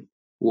seen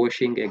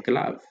washing a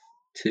glove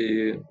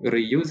to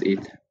reuse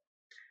it.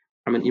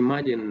 I mean,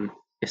 imagine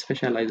a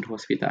specialized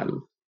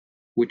hospital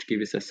which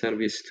gives a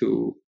service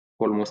to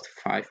almost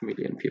 5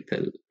 million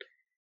people.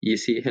 You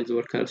see, health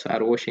workers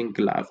are washing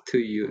gloves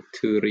to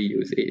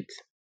reuse it,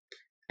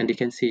 and you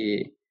can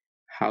see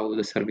how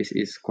the service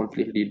is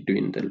completely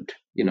dwindled.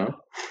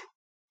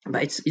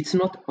 But it's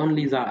not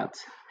only that.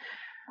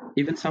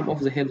 Even some of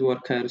the health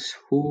workers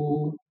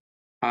who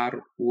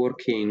are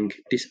working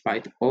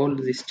despite all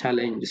these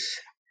challenges,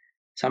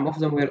 some of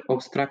them were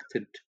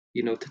obstructed,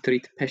 to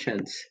treat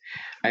patients.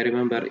 I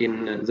remember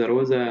there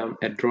was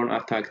a drone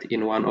attack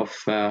in one of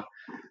a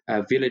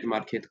village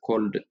market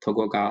called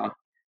Togoga,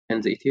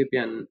 and the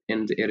Ethiopian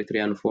and the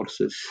Eritrean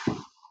forces,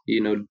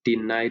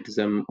 denied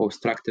them,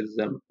 obstructed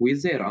them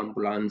with their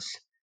ambulance,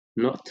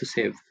 not to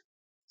save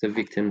the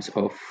victims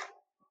of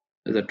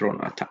the drone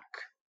attack.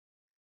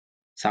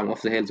 Some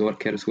of the health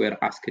workers were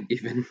asked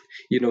even,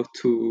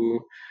 to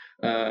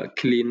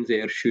clean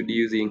their shoes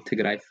using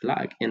Tigray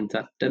flag, and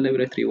that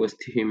deliberately was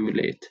to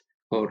humiliate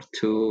or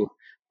to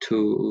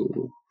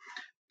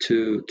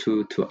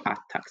to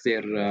attack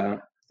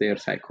their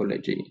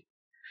psychology.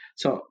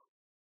 So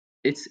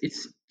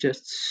it's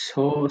just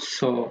so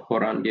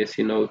horrendous,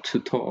 to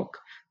talk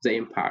the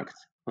impact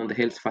on the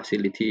health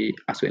facility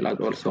as well as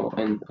also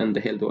on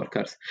the health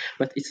workers.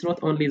 But it's not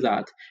only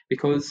that,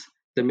 because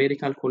the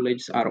medical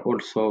colleges are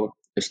also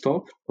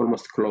stopped,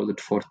 almost closed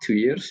for 2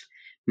 years.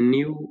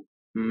 New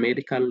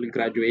medical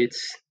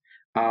graduates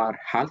are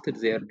halted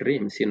their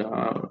dreams.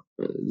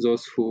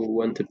 Those who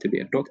wanted to be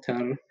a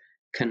doctor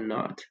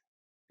cannot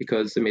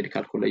because the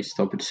medical college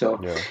stopped. So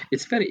Yeah.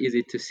 it's very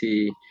easy to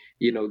see,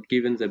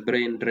 given the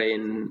brain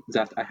drain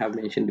that I have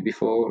mentioned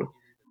before,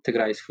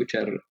 Tigray's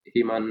future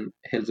human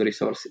health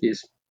resource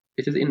is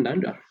in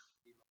danger.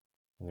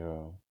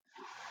 Yeah.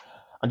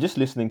 And just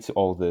listening to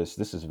all this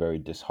is very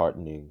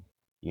disheartening,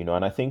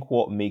 and I think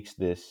what makes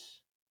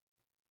this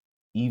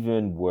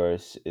even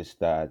worse is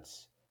that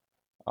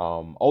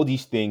all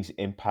these things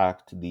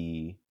impact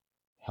the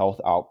health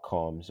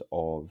outcomes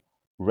of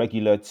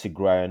regular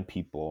Tigrayan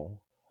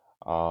people.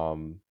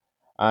 Um,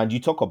 and you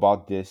talk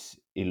about this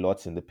a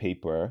lot in the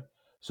paper.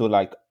 So,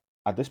 like,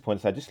 at this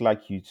point, I'd just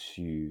like you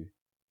to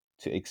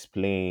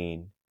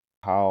explain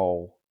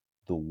how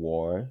the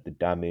war, the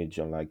damage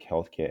on like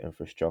healthcare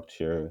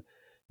infrastructure,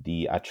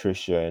 the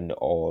attrition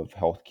of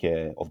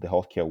the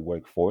healthcare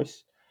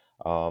workforce,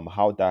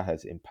 how that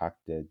has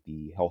impacted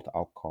the health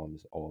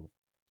outcomes of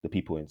the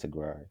people in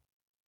Tigray.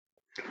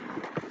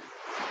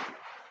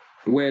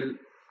 Well,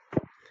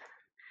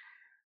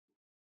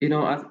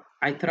 as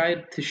I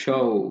tried to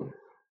show,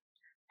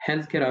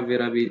 healthcare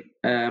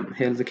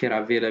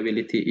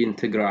availability in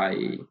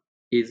Tigray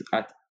is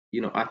at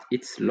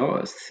its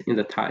lowest in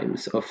the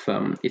times of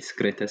its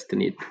greatest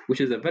need,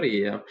 which is a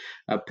very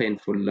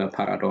painful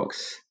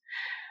paradox.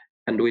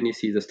 And when you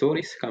see the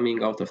stories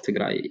coming out of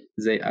Tigray,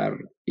 they are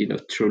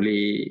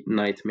truly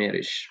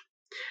nightmarish.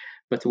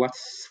 But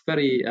what's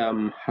very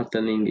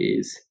heartening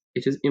is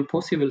it is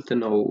impossible to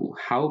know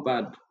how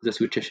bad the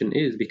situation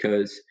is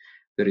because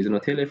there is no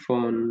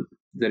telephone,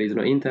 there is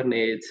no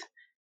internet.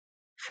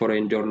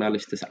 Foreign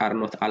journalists are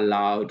not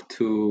allowed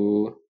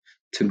to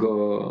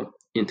go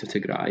into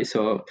Tigray,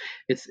 so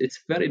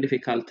it's very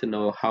difficult to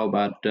know how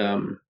bad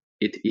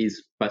it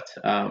is. But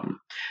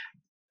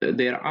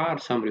there are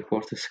some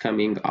reports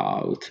coming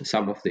out,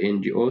 some of the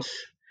NGOs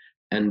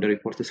and the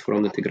reports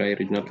from the Tigray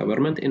regional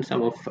government in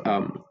some of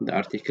the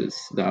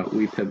articles that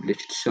we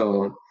published.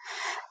 So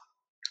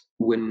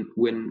when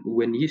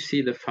you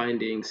see the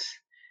findings,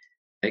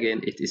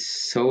 again, it is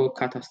so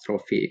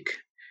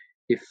catastrophic.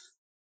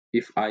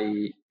 If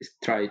I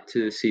try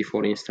to see,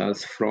 for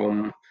instance,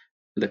 from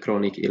the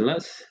chronic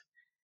illness,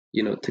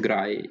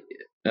 Tigray,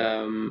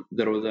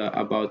 there was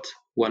about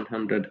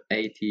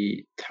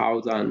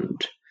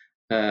 180,000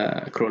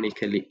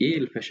 chronically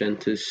ill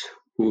patients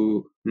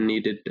who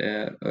needed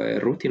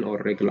routine or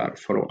regular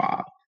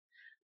follow-up.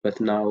 But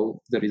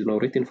now there is no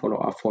routine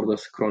follow-up for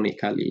those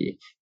chronically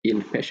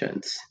ill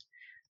patients.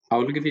 I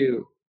will give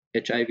you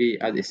HIV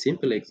as a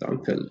simple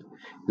example.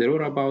 There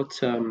were about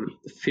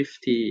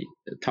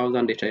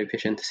 50,000 HIV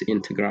patients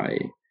in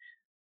Tigray.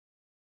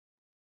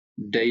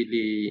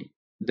 Daily,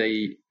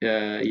 they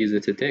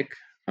used to take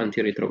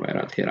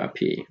antiretroviral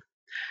therapy.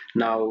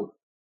 Now,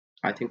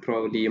 I think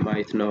probably you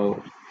might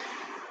know,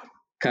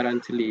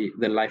 currently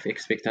the life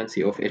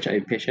expectancy of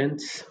HIV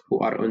patients who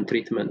are on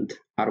treatment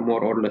are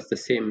more or less the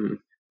same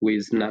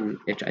with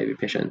non-HIV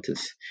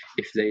patients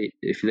if they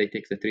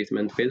take the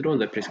treatment based on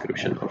the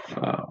prescription of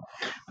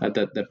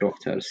the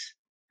doctors.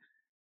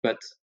 But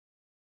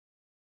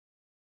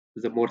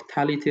the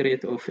mortality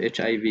rate of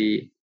HIV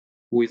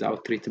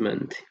without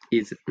treatment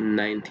is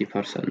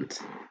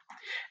 90%.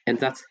 And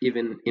that's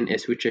even in a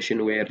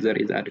situation where there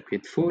is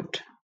adequate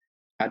food,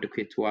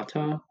 adequate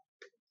water,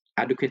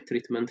 adequate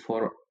treatment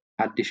for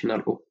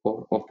additional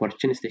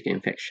opportunistic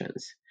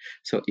infections.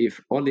 So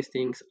if all these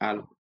things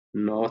are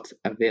not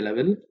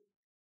available,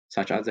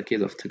 such as the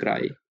case of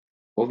Tigray,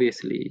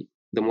 obviously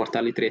the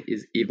mortality rate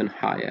is even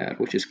higher,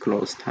 which is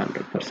close to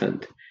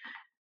 100%.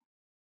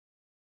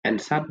 And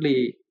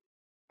sadly,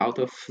 out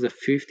of the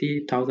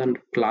 50,000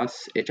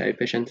 plus HIV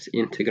patients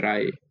in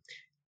Tigray,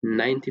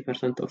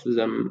 90% of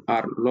them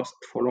are lost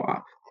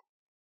follow-up.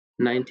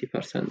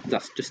 90%,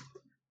 that's just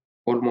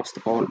almost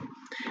all.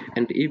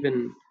 And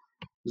even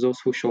those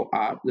who show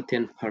up, the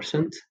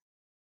 10%,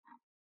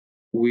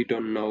 we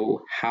don't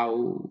know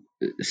how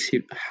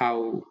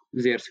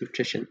their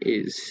situation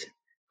is.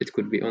 It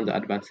could be on the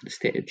advanced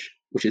stage,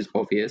 which is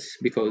obvious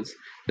because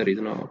there is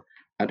no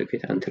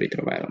adequate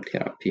antiretroviral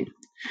therapy.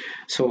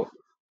 So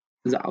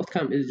the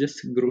outcome is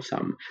just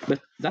gruesome.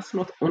 But that's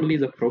not only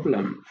the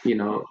problem,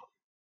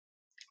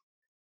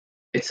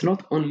 It's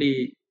not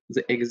only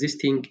the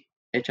existing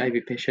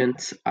HIV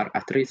patients are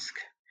at risk,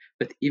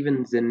 but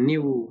even the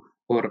new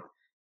or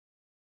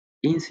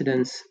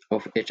incidence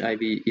of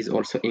HIV is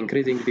also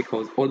increasing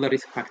because all the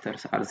risk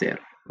factors are there,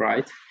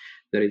 right?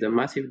 There is a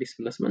massive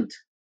displacement.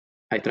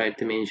 I tried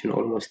to mention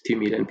almost 2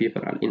 million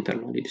people are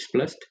internally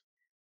displaced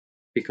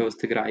because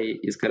Tigray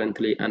is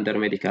currently under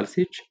medical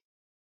siege.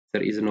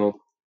 There is no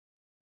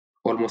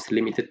almost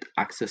limited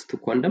access to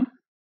condom.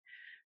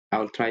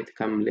 I'll try to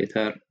come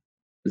later.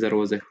 There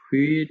was a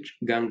huge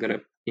gang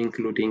rape,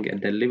 including a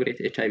deliberate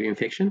HIV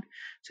infection.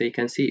 So you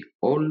can see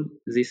all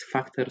these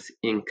factors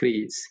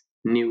increase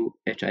new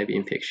HIV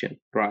infection,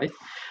 right?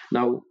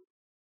 Now,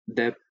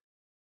 the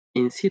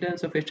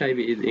incidence of HIV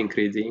is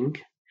increasing,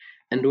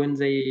 and when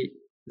they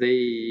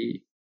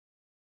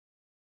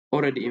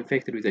already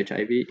infected with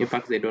HIV, in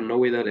fact, they don't know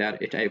whether they are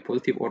HIV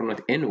positive or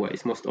not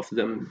anyways, most of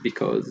them,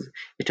 because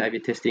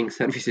HIV testing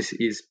services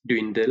is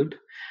dwindled.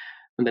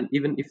 And then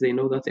even if they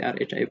know that they are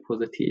HIV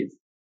positive,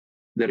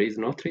 there is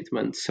no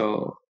treatment,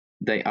 so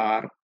they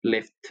are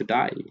left to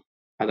die,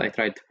 as I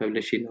tried to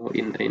publish in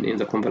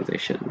the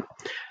conversation.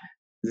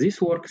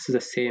 This works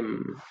the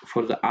same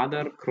for the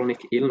other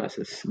chronic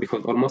illnesses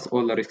because almost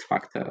all the risk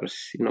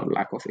factors,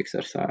 lack of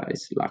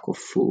exercise, lack of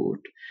food,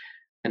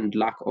 and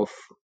lack of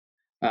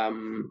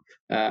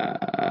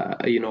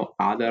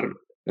other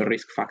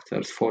risk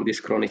factors for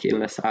this chronic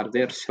illness are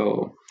there.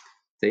 So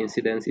the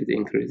incidence is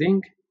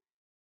increasing,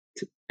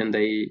 and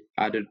they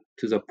added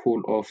to the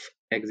pool of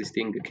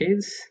existing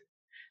cases.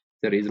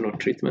 There is no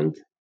treatment,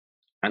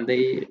 and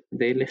they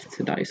left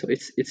to die. So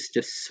it's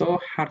just so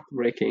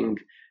heartbreaking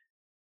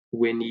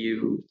when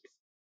you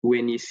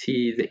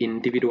see the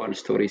individual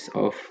stories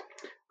of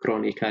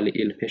chronically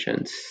ill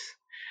patients.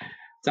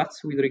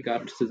 That's with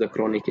regard to the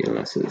chronic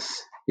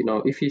illnesses.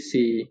 If you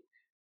see,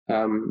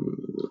 um,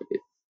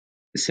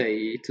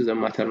 say, to the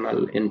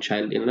maternal and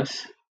child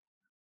illness,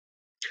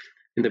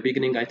 in the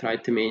beginning I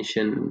tried to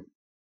mention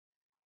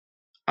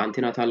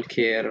antenatal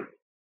care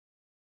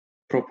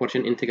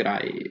proportion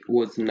integri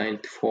was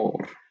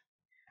 94.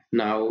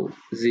 Now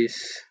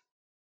this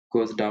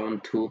goes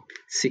down to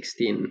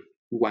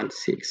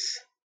 16.16,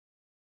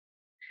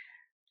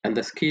 and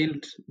the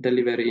skilled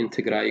delivery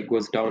integri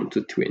goes down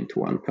to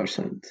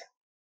 21%,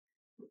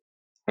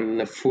 and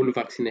the full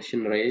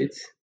vaccination rate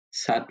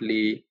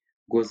sadly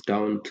goes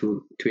down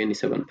to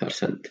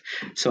 27%.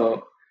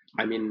 So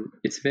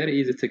it's very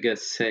easy to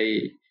guess,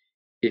 say,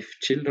 if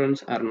children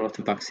are not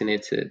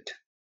vaccinated,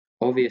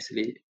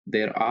 obviously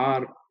there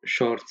are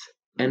short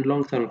and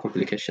long-term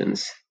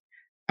complications.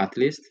 At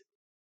least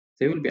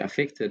they will be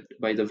affected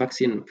by the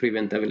vaccine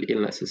preventable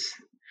illnesses,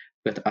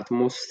 but at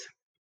most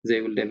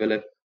they will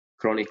develop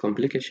chronic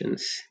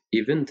complications,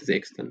 even to the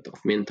extent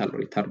of mental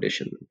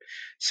retardation.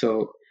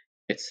 So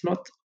it's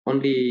not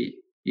only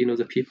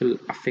the people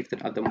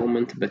affected at the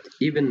moment, but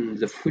even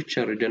the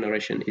future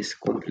generation is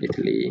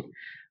completely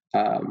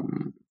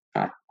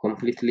at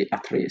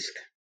risk.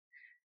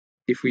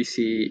 If we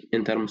see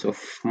in terms of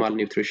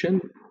malnutrition,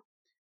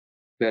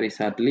 very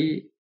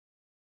sadly,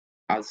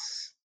 as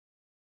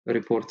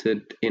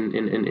reported in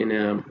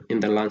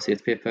the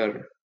Lancet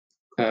paper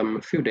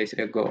a few days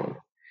ago,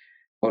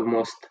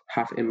 almost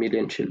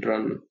 500,000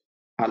 children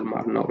are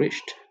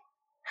malnourished.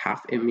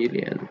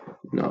 500,000.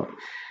 No,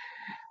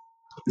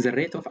 the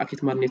rate of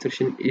acute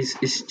malnutrition is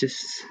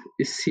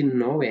seen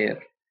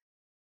nowhere.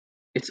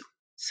 It's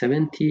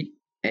 78%.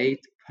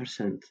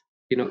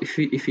 If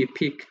we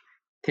pick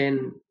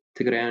 10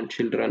 Tigrayan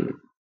children,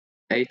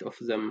 8 of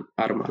them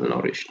are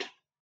malnourished.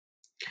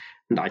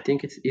 And I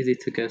think it's easy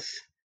to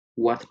guess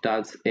what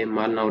does a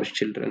malnourished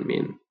children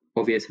mean.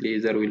 Obviously,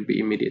 there will be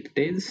immediate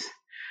deaths,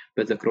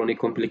 but the chronic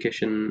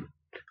complication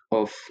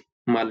of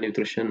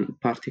malnutrition,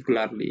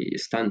 particularly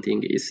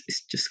stunting, is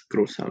just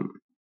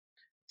gruesome.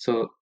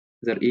 So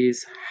there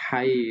is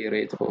high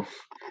rate of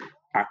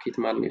acute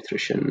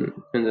malnutrition,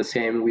 and the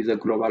same with the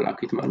global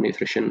acute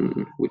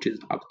malnutrition, which is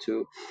up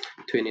to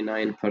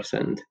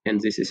 29%, and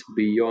this is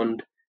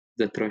beyond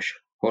the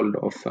threshold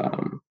of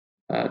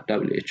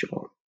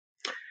WHO.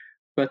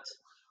 But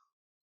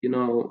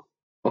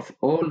of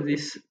all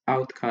these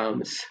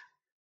outcomes,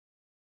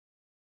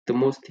 the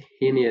most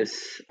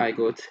heinous I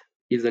got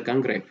is the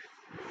gang rape.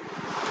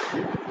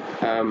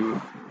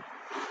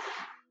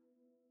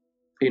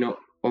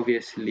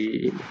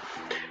 Obviously,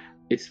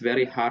 it's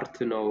very hard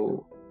to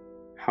know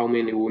how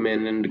many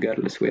women and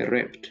girls were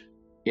raped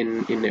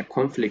in the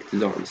conflict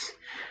zones.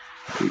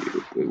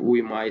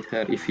 We might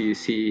have, if you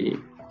see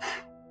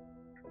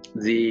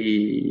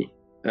the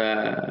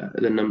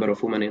number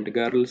of women and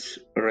girls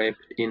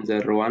raped in the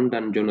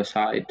Rwandan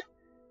genocide,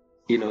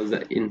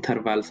 the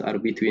intervals are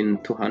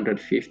between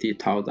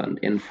 250,000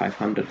 and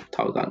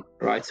 500,000,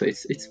 right? So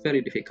it's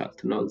very difficult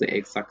to know the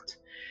exact.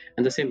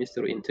 And the same is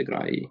true in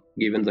Tigray,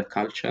 given the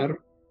culture,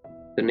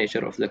 the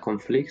nature of the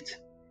conflict,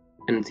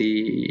 and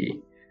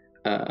the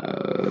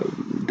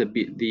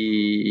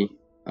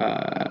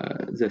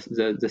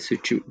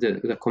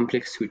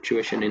complex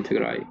situation in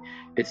Tigray.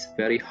 It's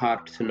very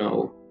hard to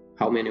know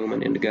how many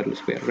women and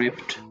girls were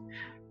raped,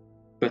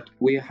 but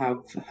we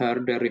have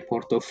heard a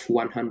report of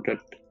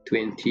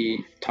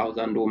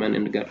 120,000 women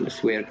and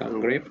girls were gang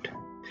raped.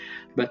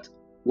 But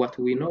what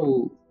we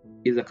know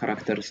is the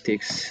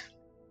characteristics.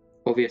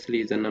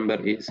 Obviously, the number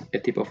is a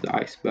tip of the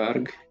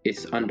iceberg.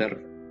 It's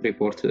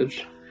underreported.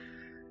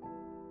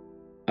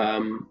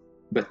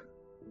 But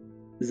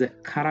the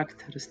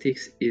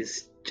characteristics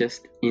is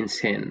just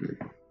insane.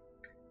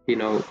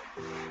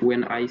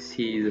 When I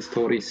see the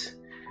stories,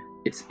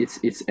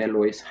 it's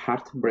always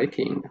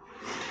heartbreaking.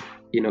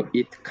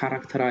 It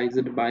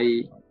characterized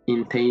by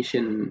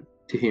intention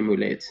to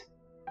humiliate.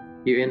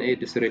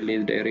 UNAIDS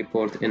released a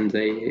report, and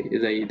they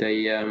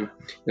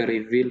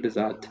revealed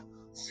that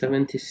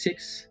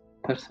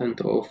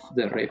 76% of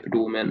the raped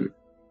women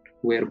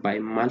were by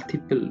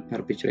multiple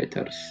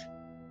perpetrators,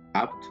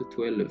 up to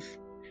 12.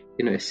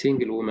 A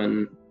single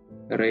woman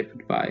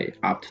raped by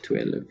up to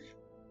 12.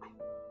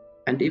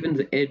 And even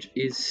the age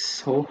is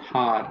so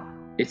hard.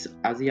 It's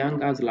as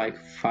young as like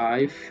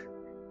 5,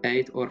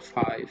 8 or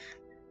 5,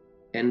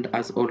 and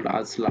as old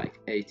as like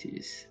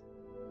 80s.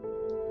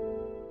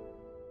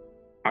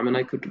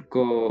 I could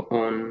go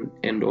on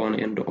and on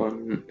and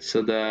on.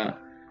 So the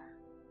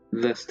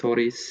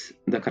stories,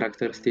 the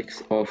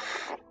characteristics of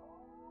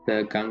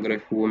the gang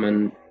rape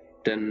women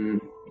done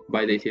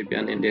by the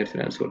Ethiopian and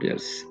Eritrean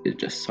soldiers is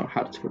just so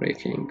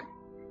heartbreaking.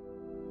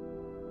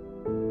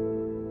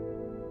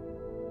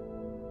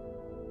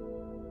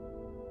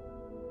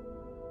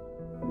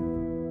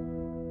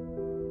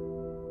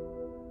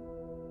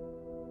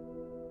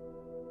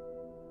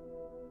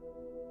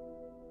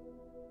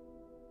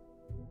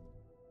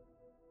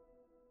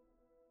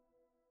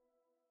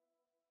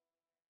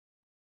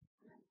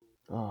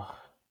 Oh,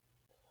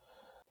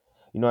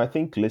 I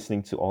think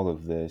listening to all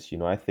of this,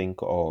 I think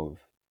of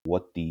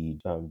what the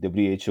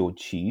WHO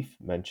chief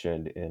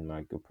mentioned in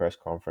like a press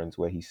conference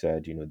where he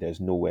said, there's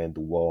nowhere in the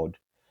world,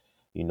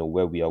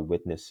 where we are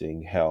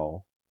witnessing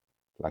hell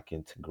like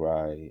in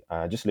Tigray.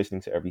 Just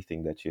listening to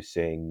everything that you're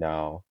saying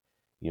now,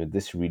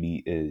 this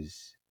really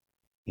is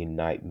a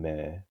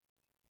nightmare.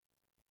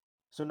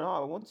 So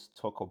now I want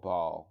to talk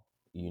about,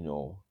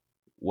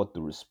 what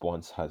the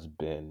response has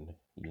been,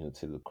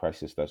 to the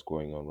crisis that's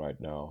going on right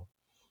now.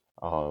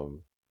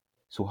 Um,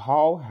 so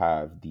how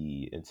have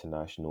the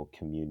international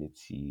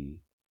community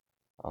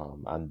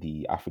and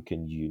the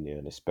African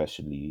Union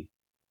especially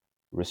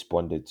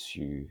responded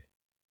to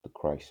the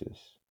crisis?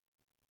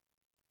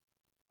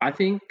 I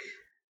think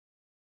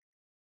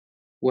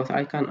what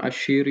I can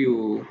assure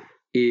you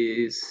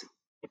is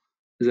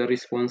the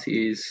response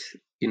is,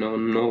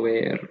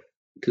 nowhere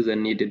to the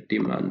needed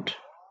demand.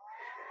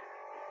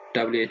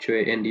 WHO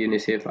and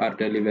UNICEF are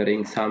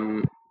delivering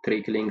some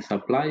trickling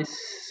supplies,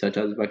 such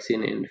as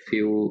vaccine and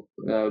few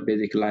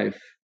basic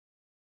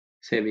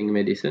life-saving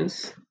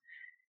medicines.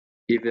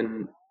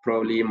 Even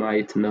probably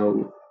might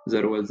know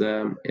there was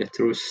a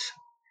truce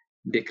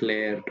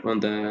declared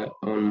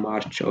on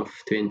March of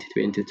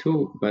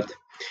 2022, but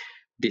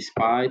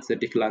despite the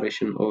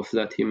declaration of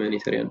that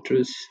humanitarian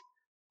truce,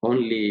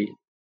 only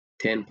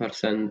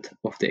 10%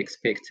 of the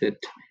expected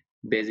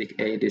basic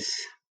aids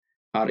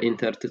are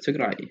entered to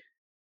Tigray.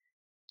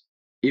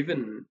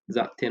 Even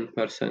that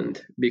 10%,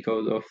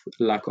 because of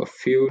lack of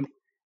fuel,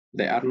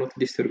 they are not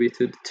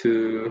distributed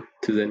to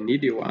the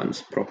needy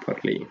ones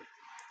properly.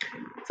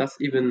 That's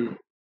even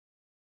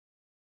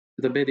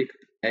the basic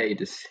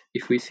aids.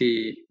 If we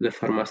see the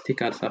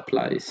pharmaceutical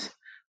supplies,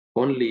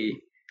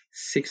 only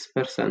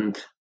 6%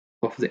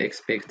 of the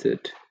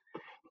expected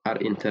are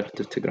entered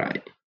to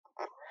Tigray.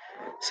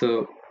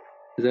 So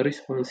the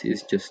response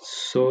is just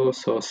so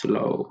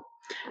slow.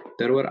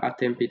 There were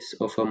attempts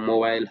of a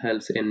mobile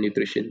health and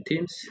nutrition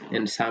teams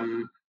and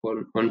some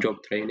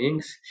on-job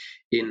trainings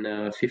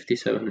in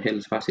 57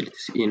 health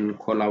facilities in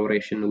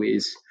collaboration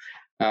with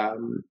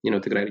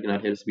Tigray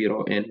Regional Health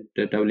Bureau and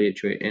the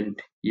WHO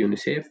and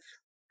UNICEF.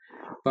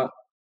 But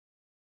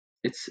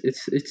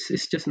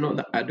it's just not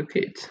that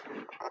adequate.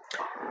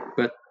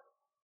 But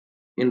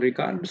in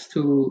regards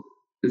to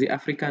the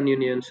African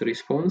Union's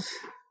response,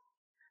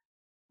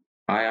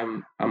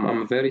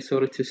 I'm very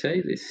sorry to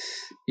say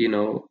this.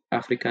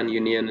 African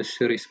Union's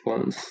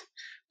response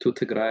to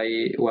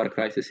Tigray war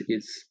crisis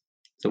is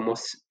the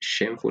most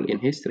shameful in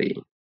history.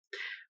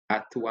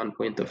 At one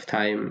point of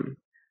time,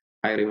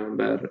 I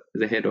remember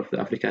the head of the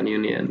African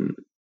Union.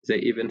 They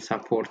even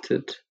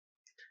supported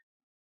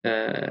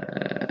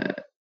uh,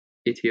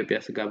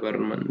 Ethiopia's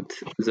government,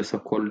 the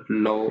so-called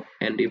law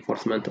and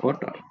enforcement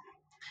order.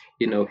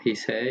 He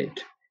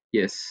said,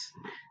 yes,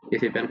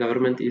 Ethiopian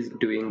government is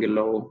doing a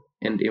law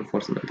and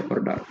enforcement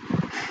order.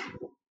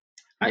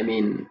 I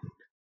mean,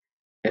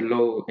 a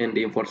law and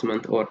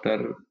enforcement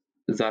order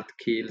that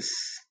kills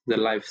the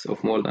lives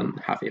of more than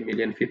half a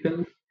million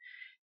people,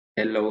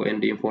 a law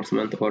and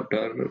enforcement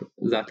order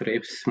that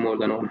rapes more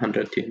than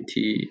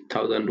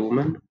 120,000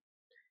 women,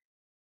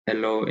 a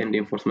law and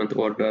enforcement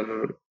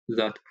order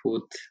that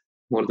put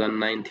more than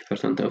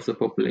 90% of the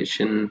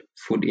population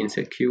food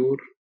insecure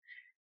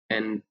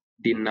and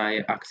deny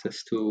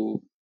access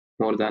to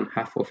more than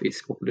half of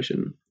its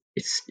population.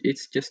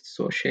 It's just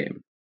so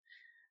shame.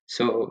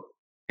 So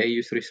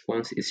AU's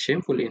response is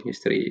shameful in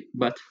history,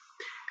 but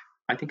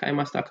I think I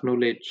must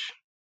acknowledge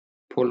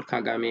Paul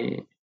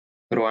Kagame,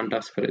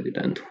 Rwanda's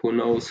president, who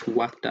knows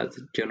what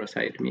does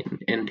genocide mean,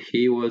 and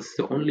he was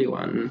the only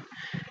one,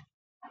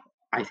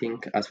 I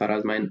think, as far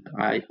as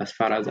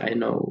I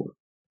know,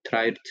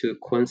 tried to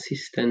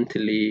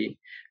consistently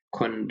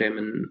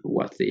condemn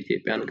what the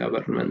Ethiopian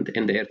government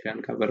and the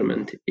Eritrean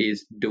government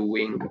is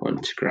doing on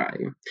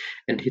Tigray,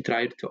 and he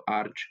tried to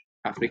urge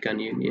African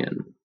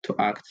Union to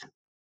act.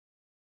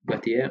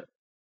 But yeah,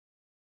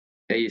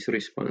 his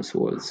response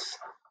was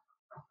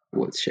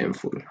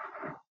shameful.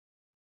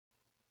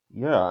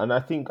 Yeah, and I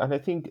think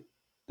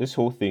this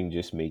whole thing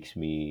just makes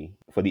me,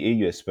 for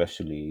the AU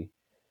especially,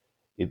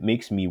 it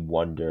makes me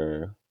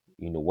wonder,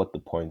 what the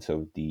point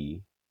of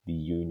the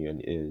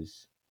union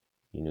is,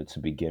 to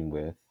begin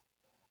with.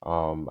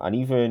 And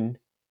even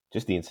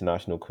just the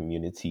international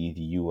community,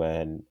 the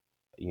UN,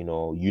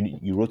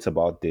 you wrote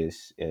about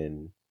this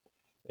in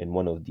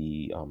one of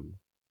the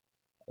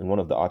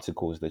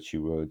articles that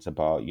you wrote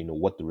about,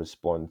 what the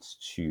response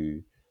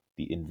to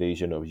the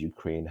invasion of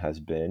Ukraine has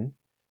been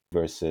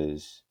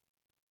versus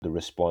the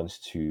response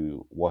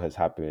to what has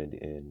happened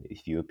in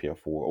Ethiopia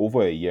for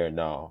over a year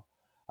now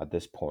at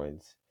this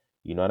point.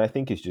 And I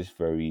think it's just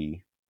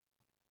very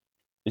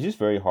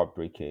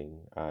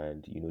heartbreaking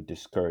and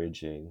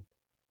discouraging,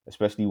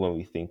 especially when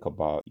we think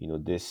about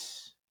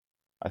this,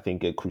 I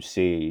think, a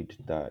crusade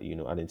that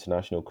an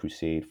international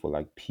crusade for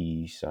like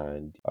peace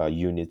and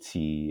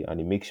unity,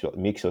 and it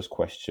makes us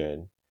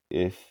question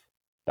if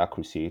that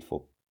crusade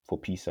for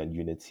peace and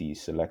unity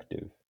is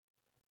selective.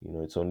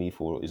 It's only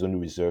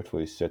reserved for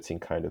a certain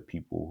kind of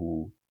people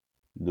who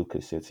look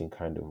a certain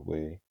kind of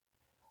way.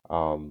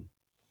 Um,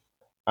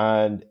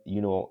 and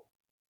to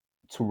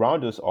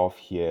round us off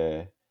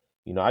here,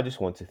 I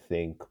just want to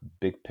think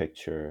big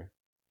picture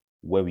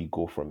where we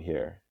go from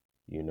here.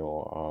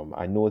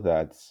 I know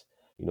that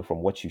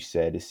from what you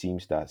said, it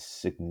seems that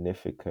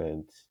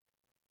significant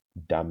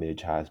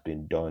damage has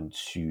been done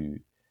to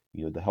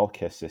the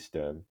healthcare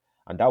system,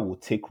 and that will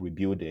take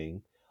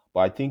rebuilding. But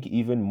I think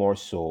even more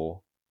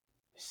so,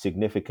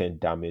 significant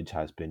damage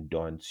has been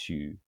done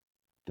to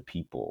the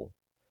people,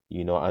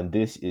 and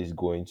this is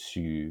going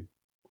to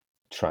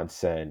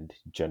transcend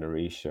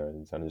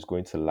generations and is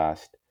going to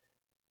last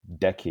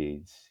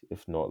decades,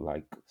 if not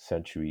like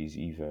centuries,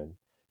 even.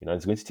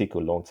 It's going to take a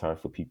long time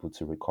for people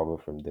to recover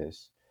from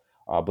this.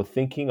 But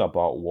thinking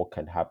about what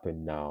can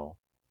happen now,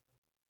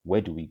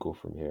 where do we go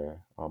from here?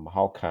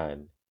 How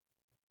can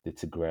the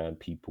Tigrayan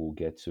people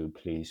get to a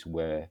place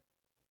where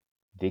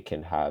they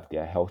can have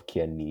their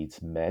healthcare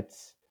needs met,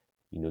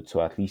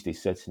 to at least a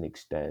certain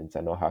extent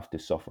and not have to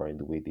suffer in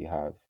the way they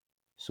have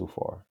so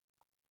far?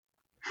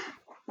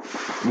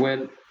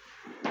 Well,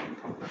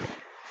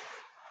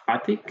 I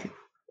think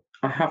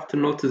I have to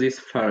note this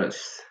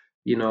first.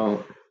 You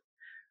know,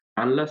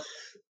 unless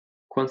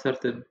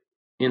concerted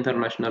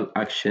international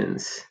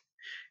actions,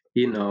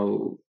 you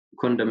know,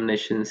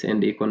 condemnations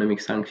and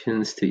economic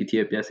sanctions to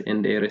Ethiopia's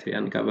and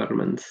Eritrean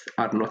governments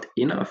are not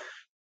enough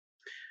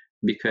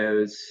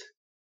because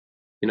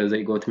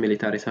they got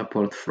military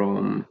support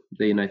from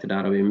the United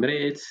Arab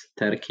Emirates,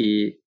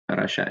 Turkey,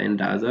 Russia,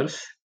 and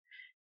others.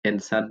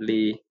 And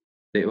sadly,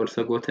 they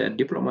also got a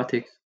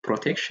diplomatic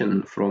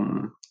protection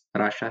from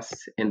Russia's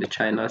and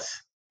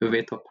China's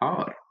veto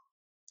power.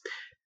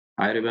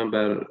 I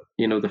remember,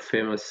 the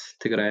famous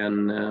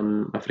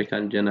Tigrayan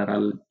African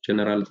General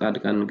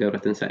Tzadkan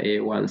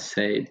Gebretensai once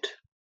said,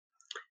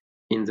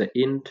 "In the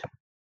end,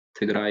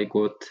 Tigray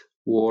got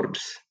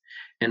words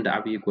and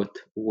Abiy got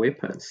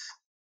weapons,"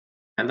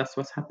 and that's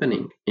what's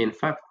happening. In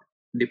fact,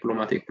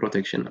 diplomatic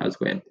protection as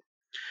well.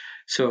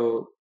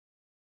 So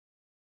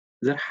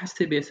there has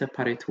to be a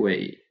separate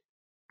way.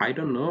 I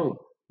don't know.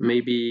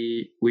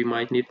 Maybe we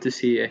might need to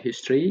see a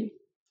history.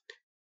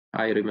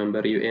 I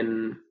remember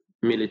UN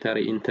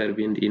military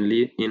intervened in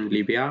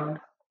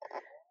Libya.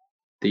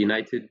 The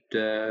United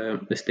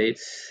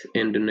States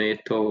and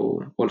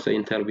NATO also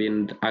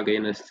intervened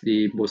against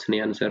the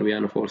Bosnian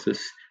Serbian forces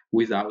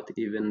without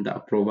even the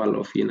approval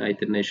of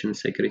United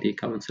Nations Security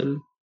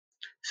Council.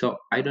 So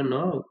I don't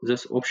know.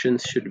 Those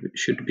options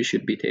should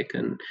be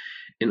taken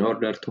in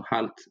order to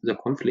halt the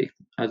conflict.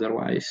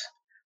 Otherwise,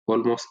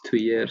 almost 2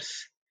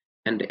 years,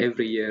 and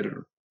every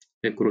year,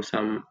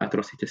 gruesome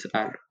atrocities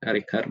are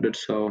recorded.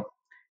 So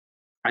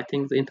I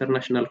think the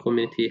international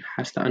community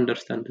has to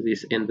understand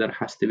this, and there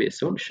has to be a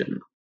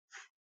solution.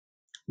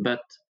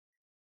 But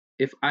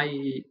if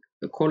I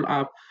call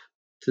up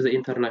to the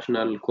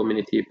international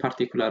community,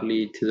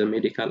 particularly to the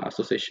medical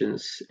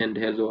associations and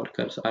health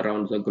workers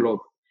around the globe,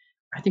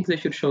 I think they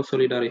should show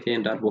solidarity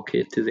and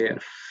advocate to their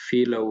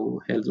fellow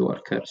health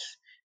workers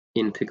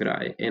in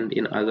Tigray and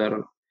in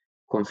other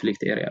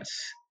conflict areas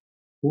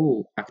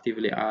who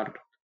actively are,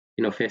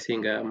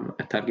 facing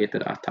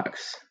targeted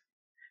attacks.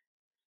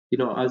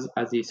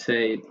 As he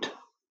said,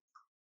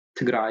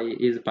 Tigray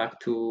is back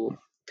to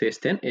a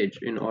stand age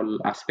in all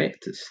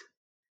aspects.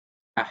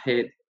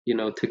 Ahead,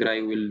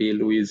 Tigray will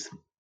deal with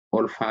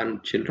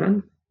orphan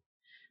children.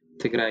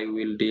 Tigray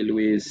will deal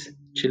with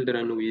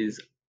children with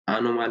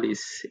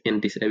anomalies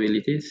and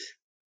disabilities.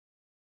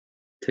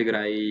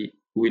 Tigray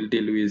will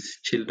deal with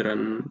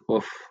children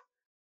of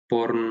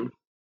born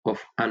of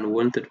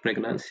unwanted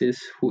pregnancies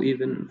who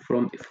even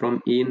from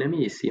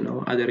enemies,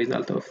 as a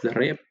result of the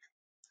rape.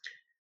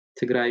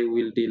 Tigray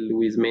will deal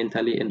with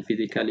mentally and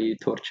physically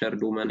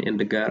tortured women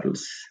and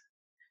girls.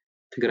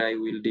 Tigray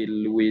will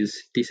deal with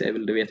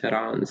disabled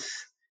veterans,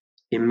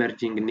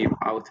 emerging new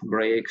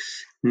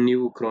outbreaks,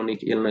 new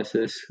chronic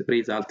illnesses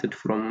resulted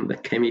from the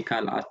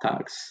chemical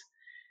attacks,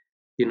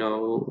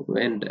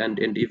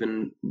 and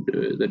even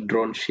the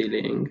drone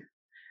shelling.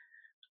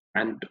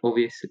 And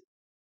obviously,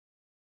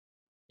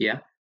 yeah,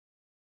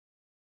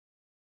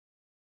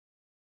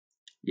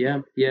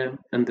 yeah,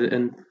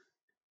 and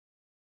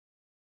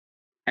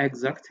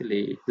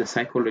exactly the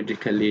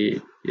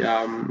psychologically,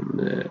 and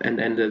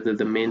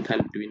the mental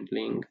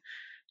dwindling,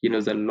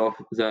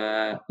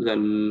 the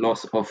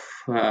loss of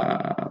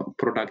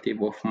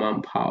productive of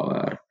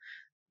manpower,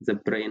 the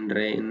brain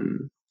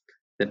drain,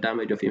 the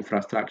damage of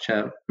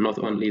infrastructure, not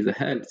only the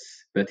health,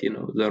 but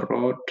the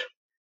road,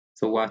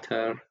 the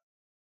water,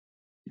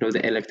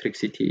 the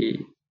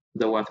electricity,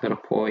 the water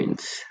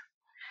points.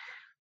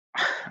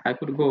 I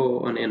could go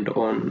on and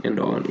on and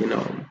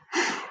on.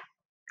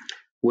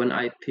 When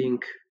I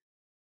think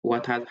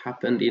what has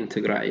happened in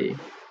Tigray,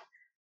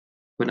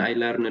 when I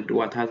learned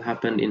what has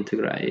happened in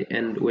Tigray,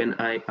 and when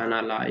I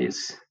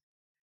analyze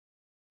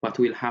what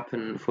will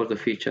happen for the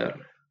future,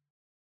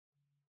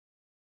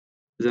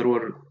 there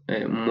were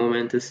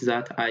moments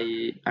that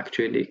I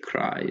actually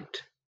cried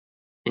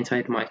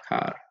inside my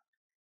car.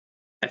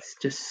 It's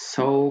just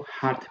so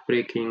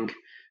heartbreaking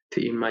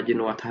to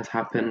imagine what has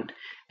happened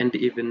and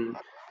even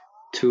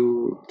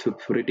to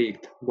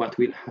predict what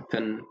will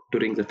happen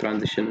during the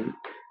transition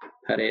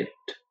period.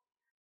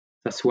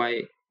 That's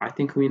why I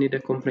think we need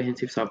a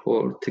comprehensive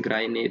support.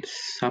 Tigray needs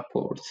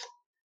support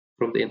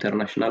from the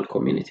international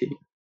community.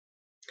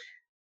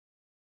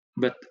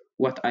 But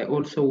what I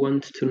also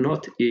want to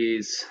note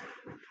is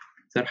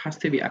there has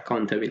to be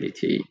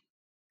accountability.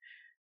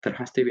 There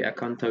has to be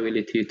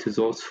accountability to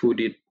those who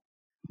did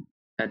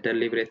a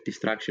deliberate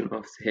destruction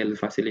of the health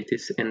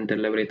facilities and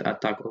deliberate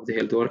attack of the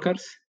health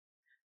workers.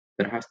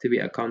 There has to be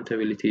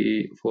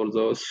accountability for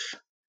those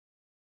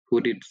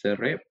who did the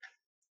rape.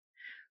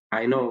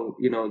 I know,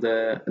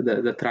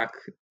 the track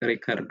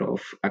record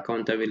of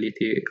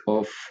accountability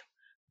of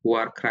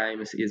war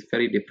crimes is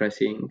very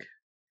depressing.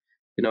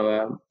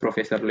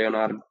 Professor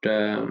Leonard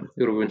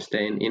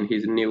Rubinstein, in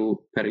his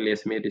new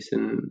Perilous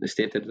Medicine,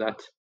 stated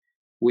that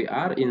we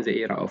are in the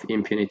era of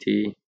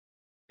impunity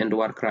and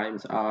war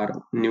crimes are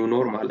new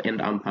normal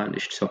and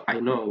unpunished. So I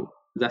know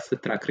that's the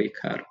track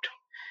record.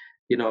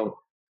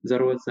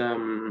 There was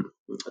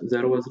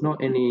no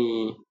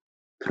any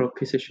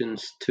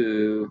propositions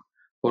to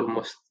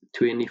almost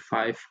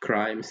 25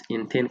 crimes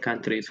in 10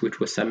 countries, which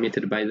was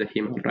submitted by the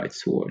Human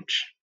Rights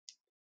Watch.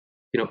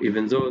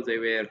 Even though they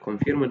were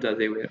confirmed that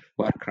they were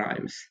war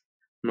crimes,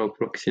 no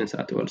propositions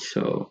at all.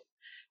 So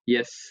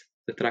yes,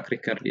 the track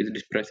record is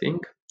depressing,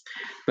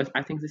 but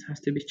I think this has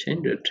to be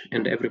changed,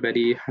 and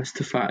everybody has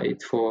to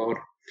fight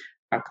for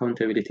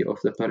accountability of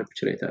the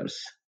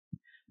perpetrators.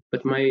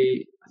 But my,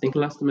 I think,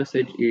 last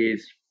message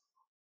is,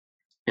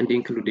 and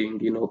including,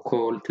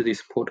 call to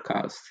this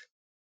podcast,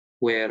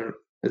 where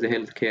the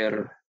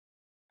Healthcare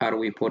Are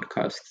We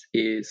podcast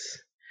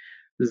is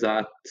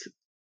that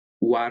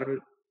war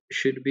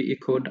should be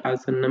echoed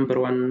as the number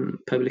one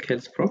public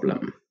health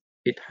problem.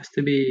 It has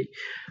to be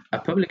a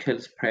public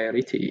health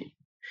priority.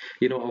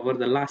 Over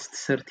the last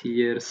 30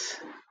 years,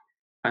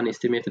 an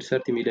estimated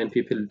 30 million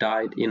people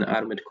died in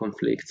armed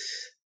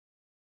conflicts.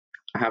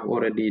 I have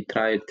already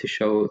tried to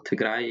show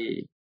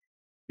Tigray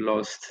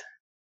lost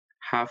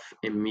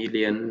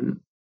 500,000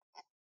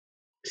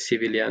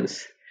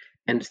 civilians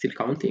and still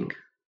counting.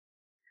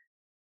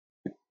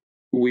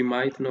 We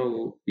might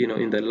know,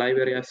 in the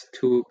Liberia's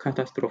two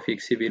catastrophic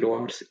civil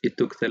wars, it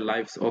took the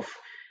lives of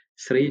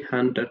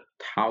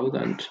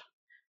 300,000,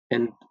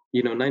 and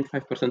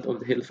 95% of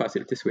the health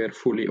facilities were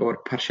fully or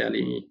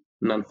partially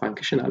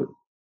non-functional.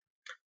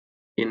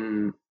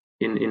 In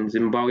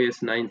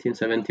Zimbabwe's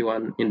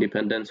 1971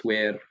 independence,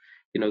 where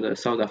the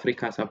South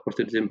Africa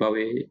supported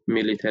Zimbabwe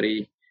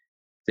military,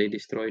 they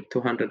destroyed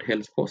 200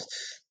 health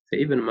posts. They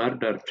even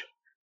murdered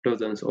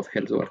dozens of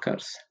health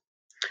workers.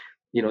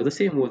 The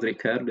same was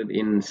recorded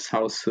in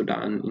South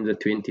Sudan in the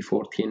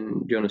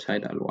 2014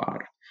 genocidal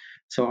war.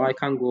 So I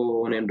can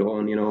go on and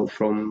on,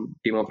 from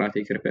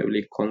Democratic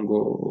Republic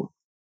Congo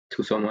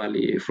to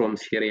Somalia, from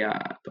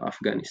Syria to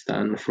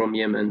Afghanistan, from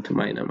Yemen to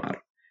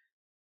Myanmar.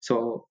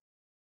 So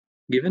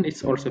given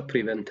it's also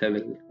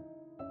preventable,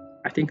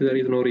 I think there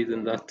is no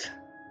reason that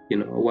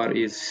war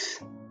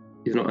is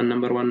not a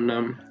number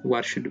one.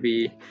 War should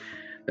be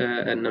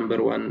a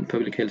number one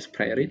public health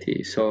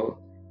priority. So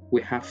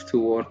we have to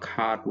work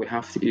hard. We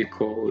have to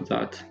echo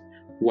that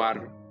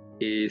war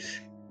is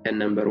a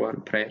number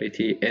one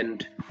priority,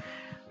 and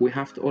we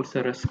have to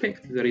also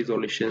respect the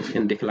resolutions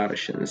and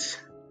declarations.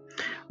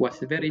 What's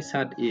very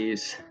sad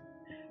is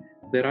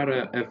there are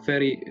a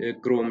very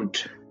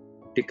groomed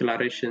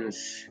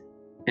declarations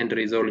and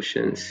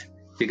resolutions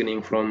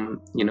beginning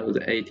from the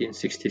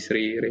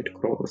 1863 Red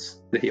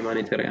Cross, the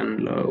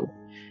humanitarian law,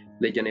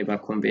 the Geneva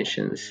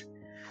Conventions.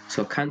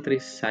 So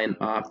countries sign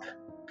up,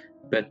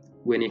 but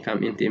when you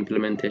come into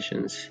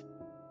implementations,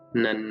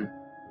 none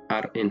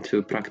are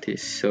into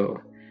practice.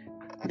 So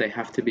they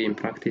have to be in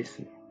practice,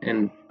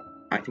 and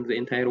I think the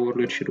entire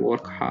world should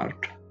work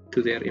hard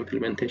to their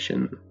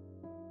implementation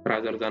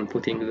rather than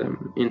putting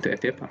them into a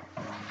paper.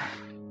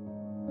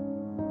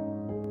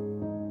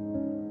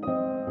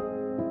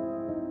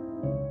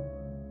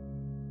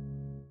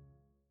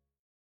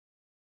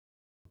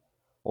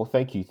 Well,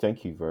 thank you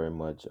very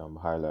much,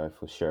 Highlight,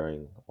 for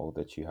sharing all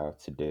that you have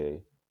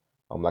today.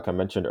 Like I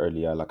mentioned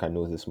earlier, like I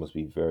know this must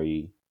be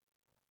very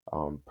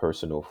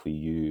personal for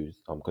you,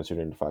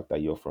 considering the fact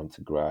that you're from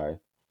Tigray,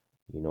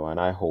 and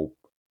I hope,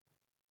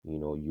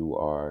 you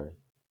are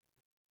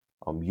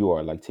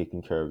like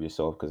taking care of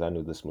yourself, because I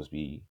know this must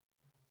be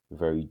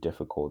very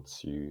difficult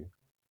to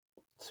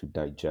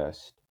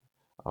digest.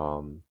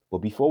 But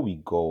before we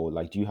go,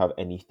 like, do you have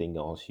anything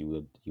else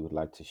you would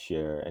like to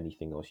share?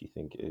 Anything else you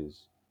think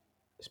is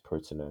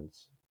pertinent?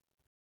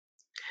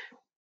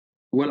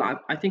 Well,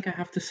 I think I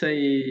have to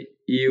say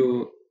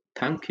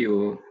thank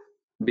you,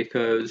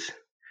 because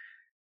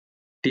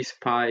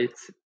despite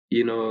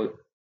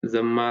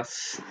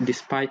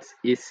despite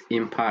its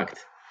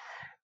impact,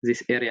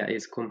 this area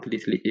is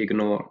completely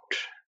ignored.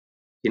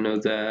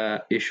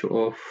 The issue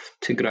of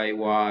Tigray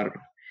war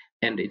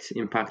and its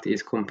impact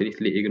is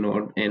completely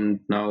ignored, and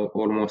now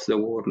almost the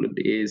world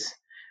is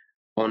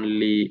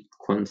only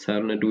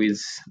concerned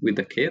with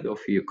the case of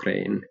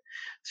Ukraine.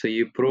 So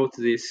you brought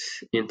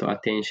this into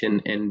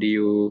attention, and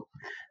you're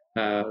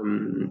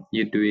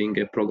doing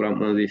a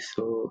program on this.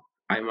 So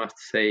I must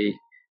say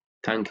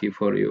thank you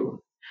for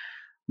you.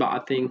 But I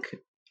think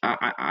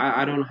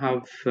I don't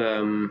have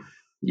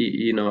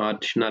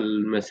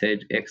additional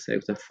message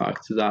except the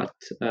fact that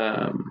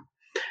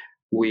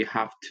we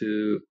have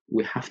to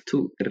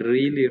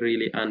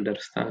really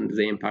understand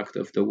the impact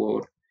of the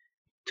war.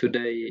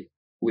 Today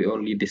we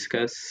only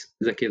discuss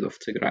the case of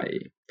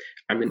Tigray.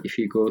 I mean, if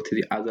you go to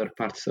the other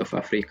parts of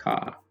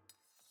Africa,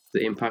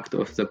 the impact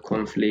of the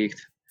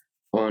conflict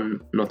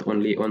on not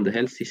only on the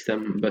health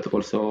system but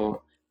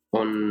also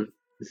on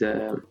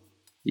the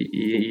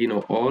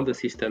all the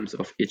systems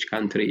of each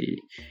country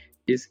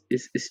is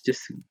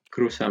just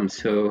gruesome.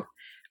 So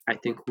I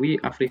think we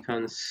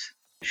Africans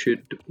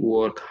should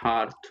work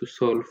hard to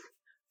solve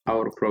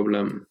our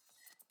problem.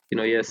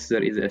 Yes,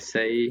 there is a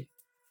say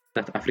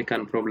that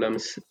African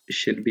problems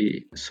should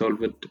be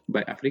solved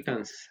by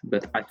Africans,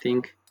 but I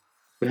think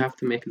we have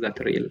to make that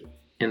real,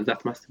 and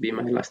that must be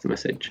my last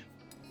message.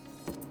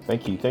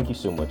 Thank you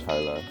so much,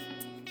 Haila.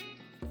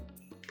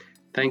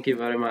 Thank you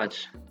very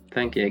much.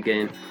 Thank you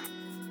again.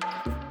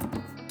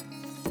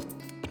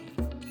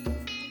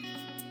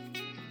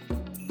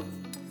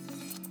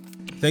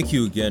 Thank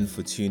you again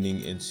for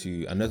tuning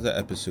into another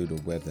episode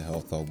of Where the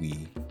Health Are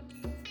We?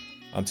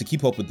 To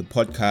keep up with the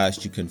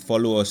podcast, you can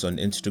follow us on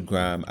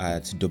Instagram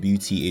at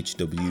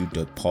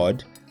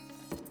wthw.pod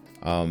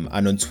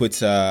and on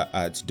Twitter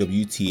at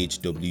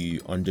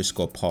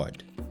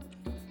wthw_pod.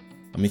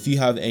 If you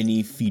have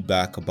any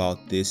feedback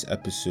about this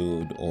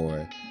episode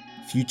or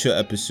future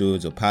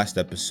episodes or past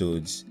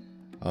episodes,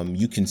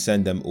 you can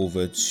send them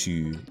over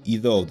to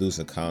either of those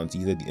accounts,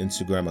 either the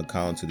Instagram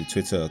account or the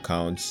Twitter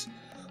accounts,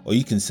 or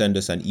you can send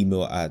us an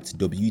email at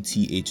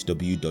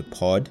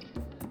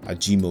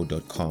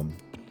wthw.pod@gmail.com.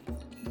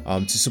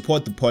 To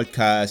support the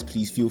podcast,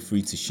 please feel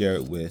free to share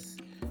it with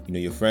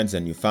your friends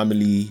and your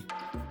family,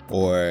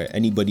 or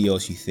anybody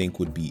else you think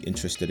would be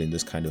interested in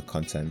this kind of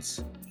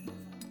content.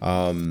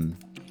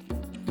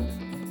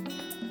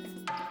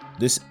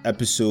 This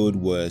episode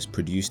was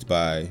produced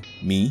by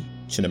me,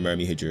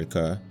 Chinameremi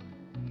Hijirika.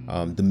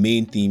 The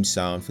main theme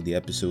sound for the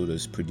episode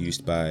was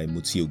produced by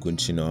Mutio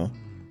Gunchino,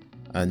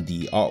 and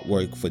the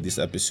artwork for this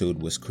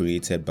episode was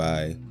created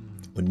by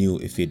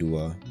Onil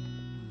Ifedua.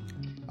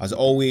 As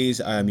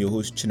always, I am your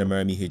host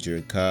Chinameremi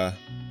Hijirika,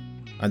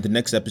 and the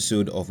next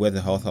episode of Where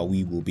the Health Are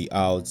We will be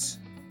out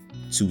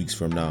 2 weeks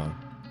from now.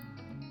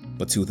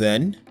 But till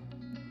then,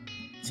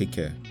 take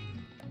care.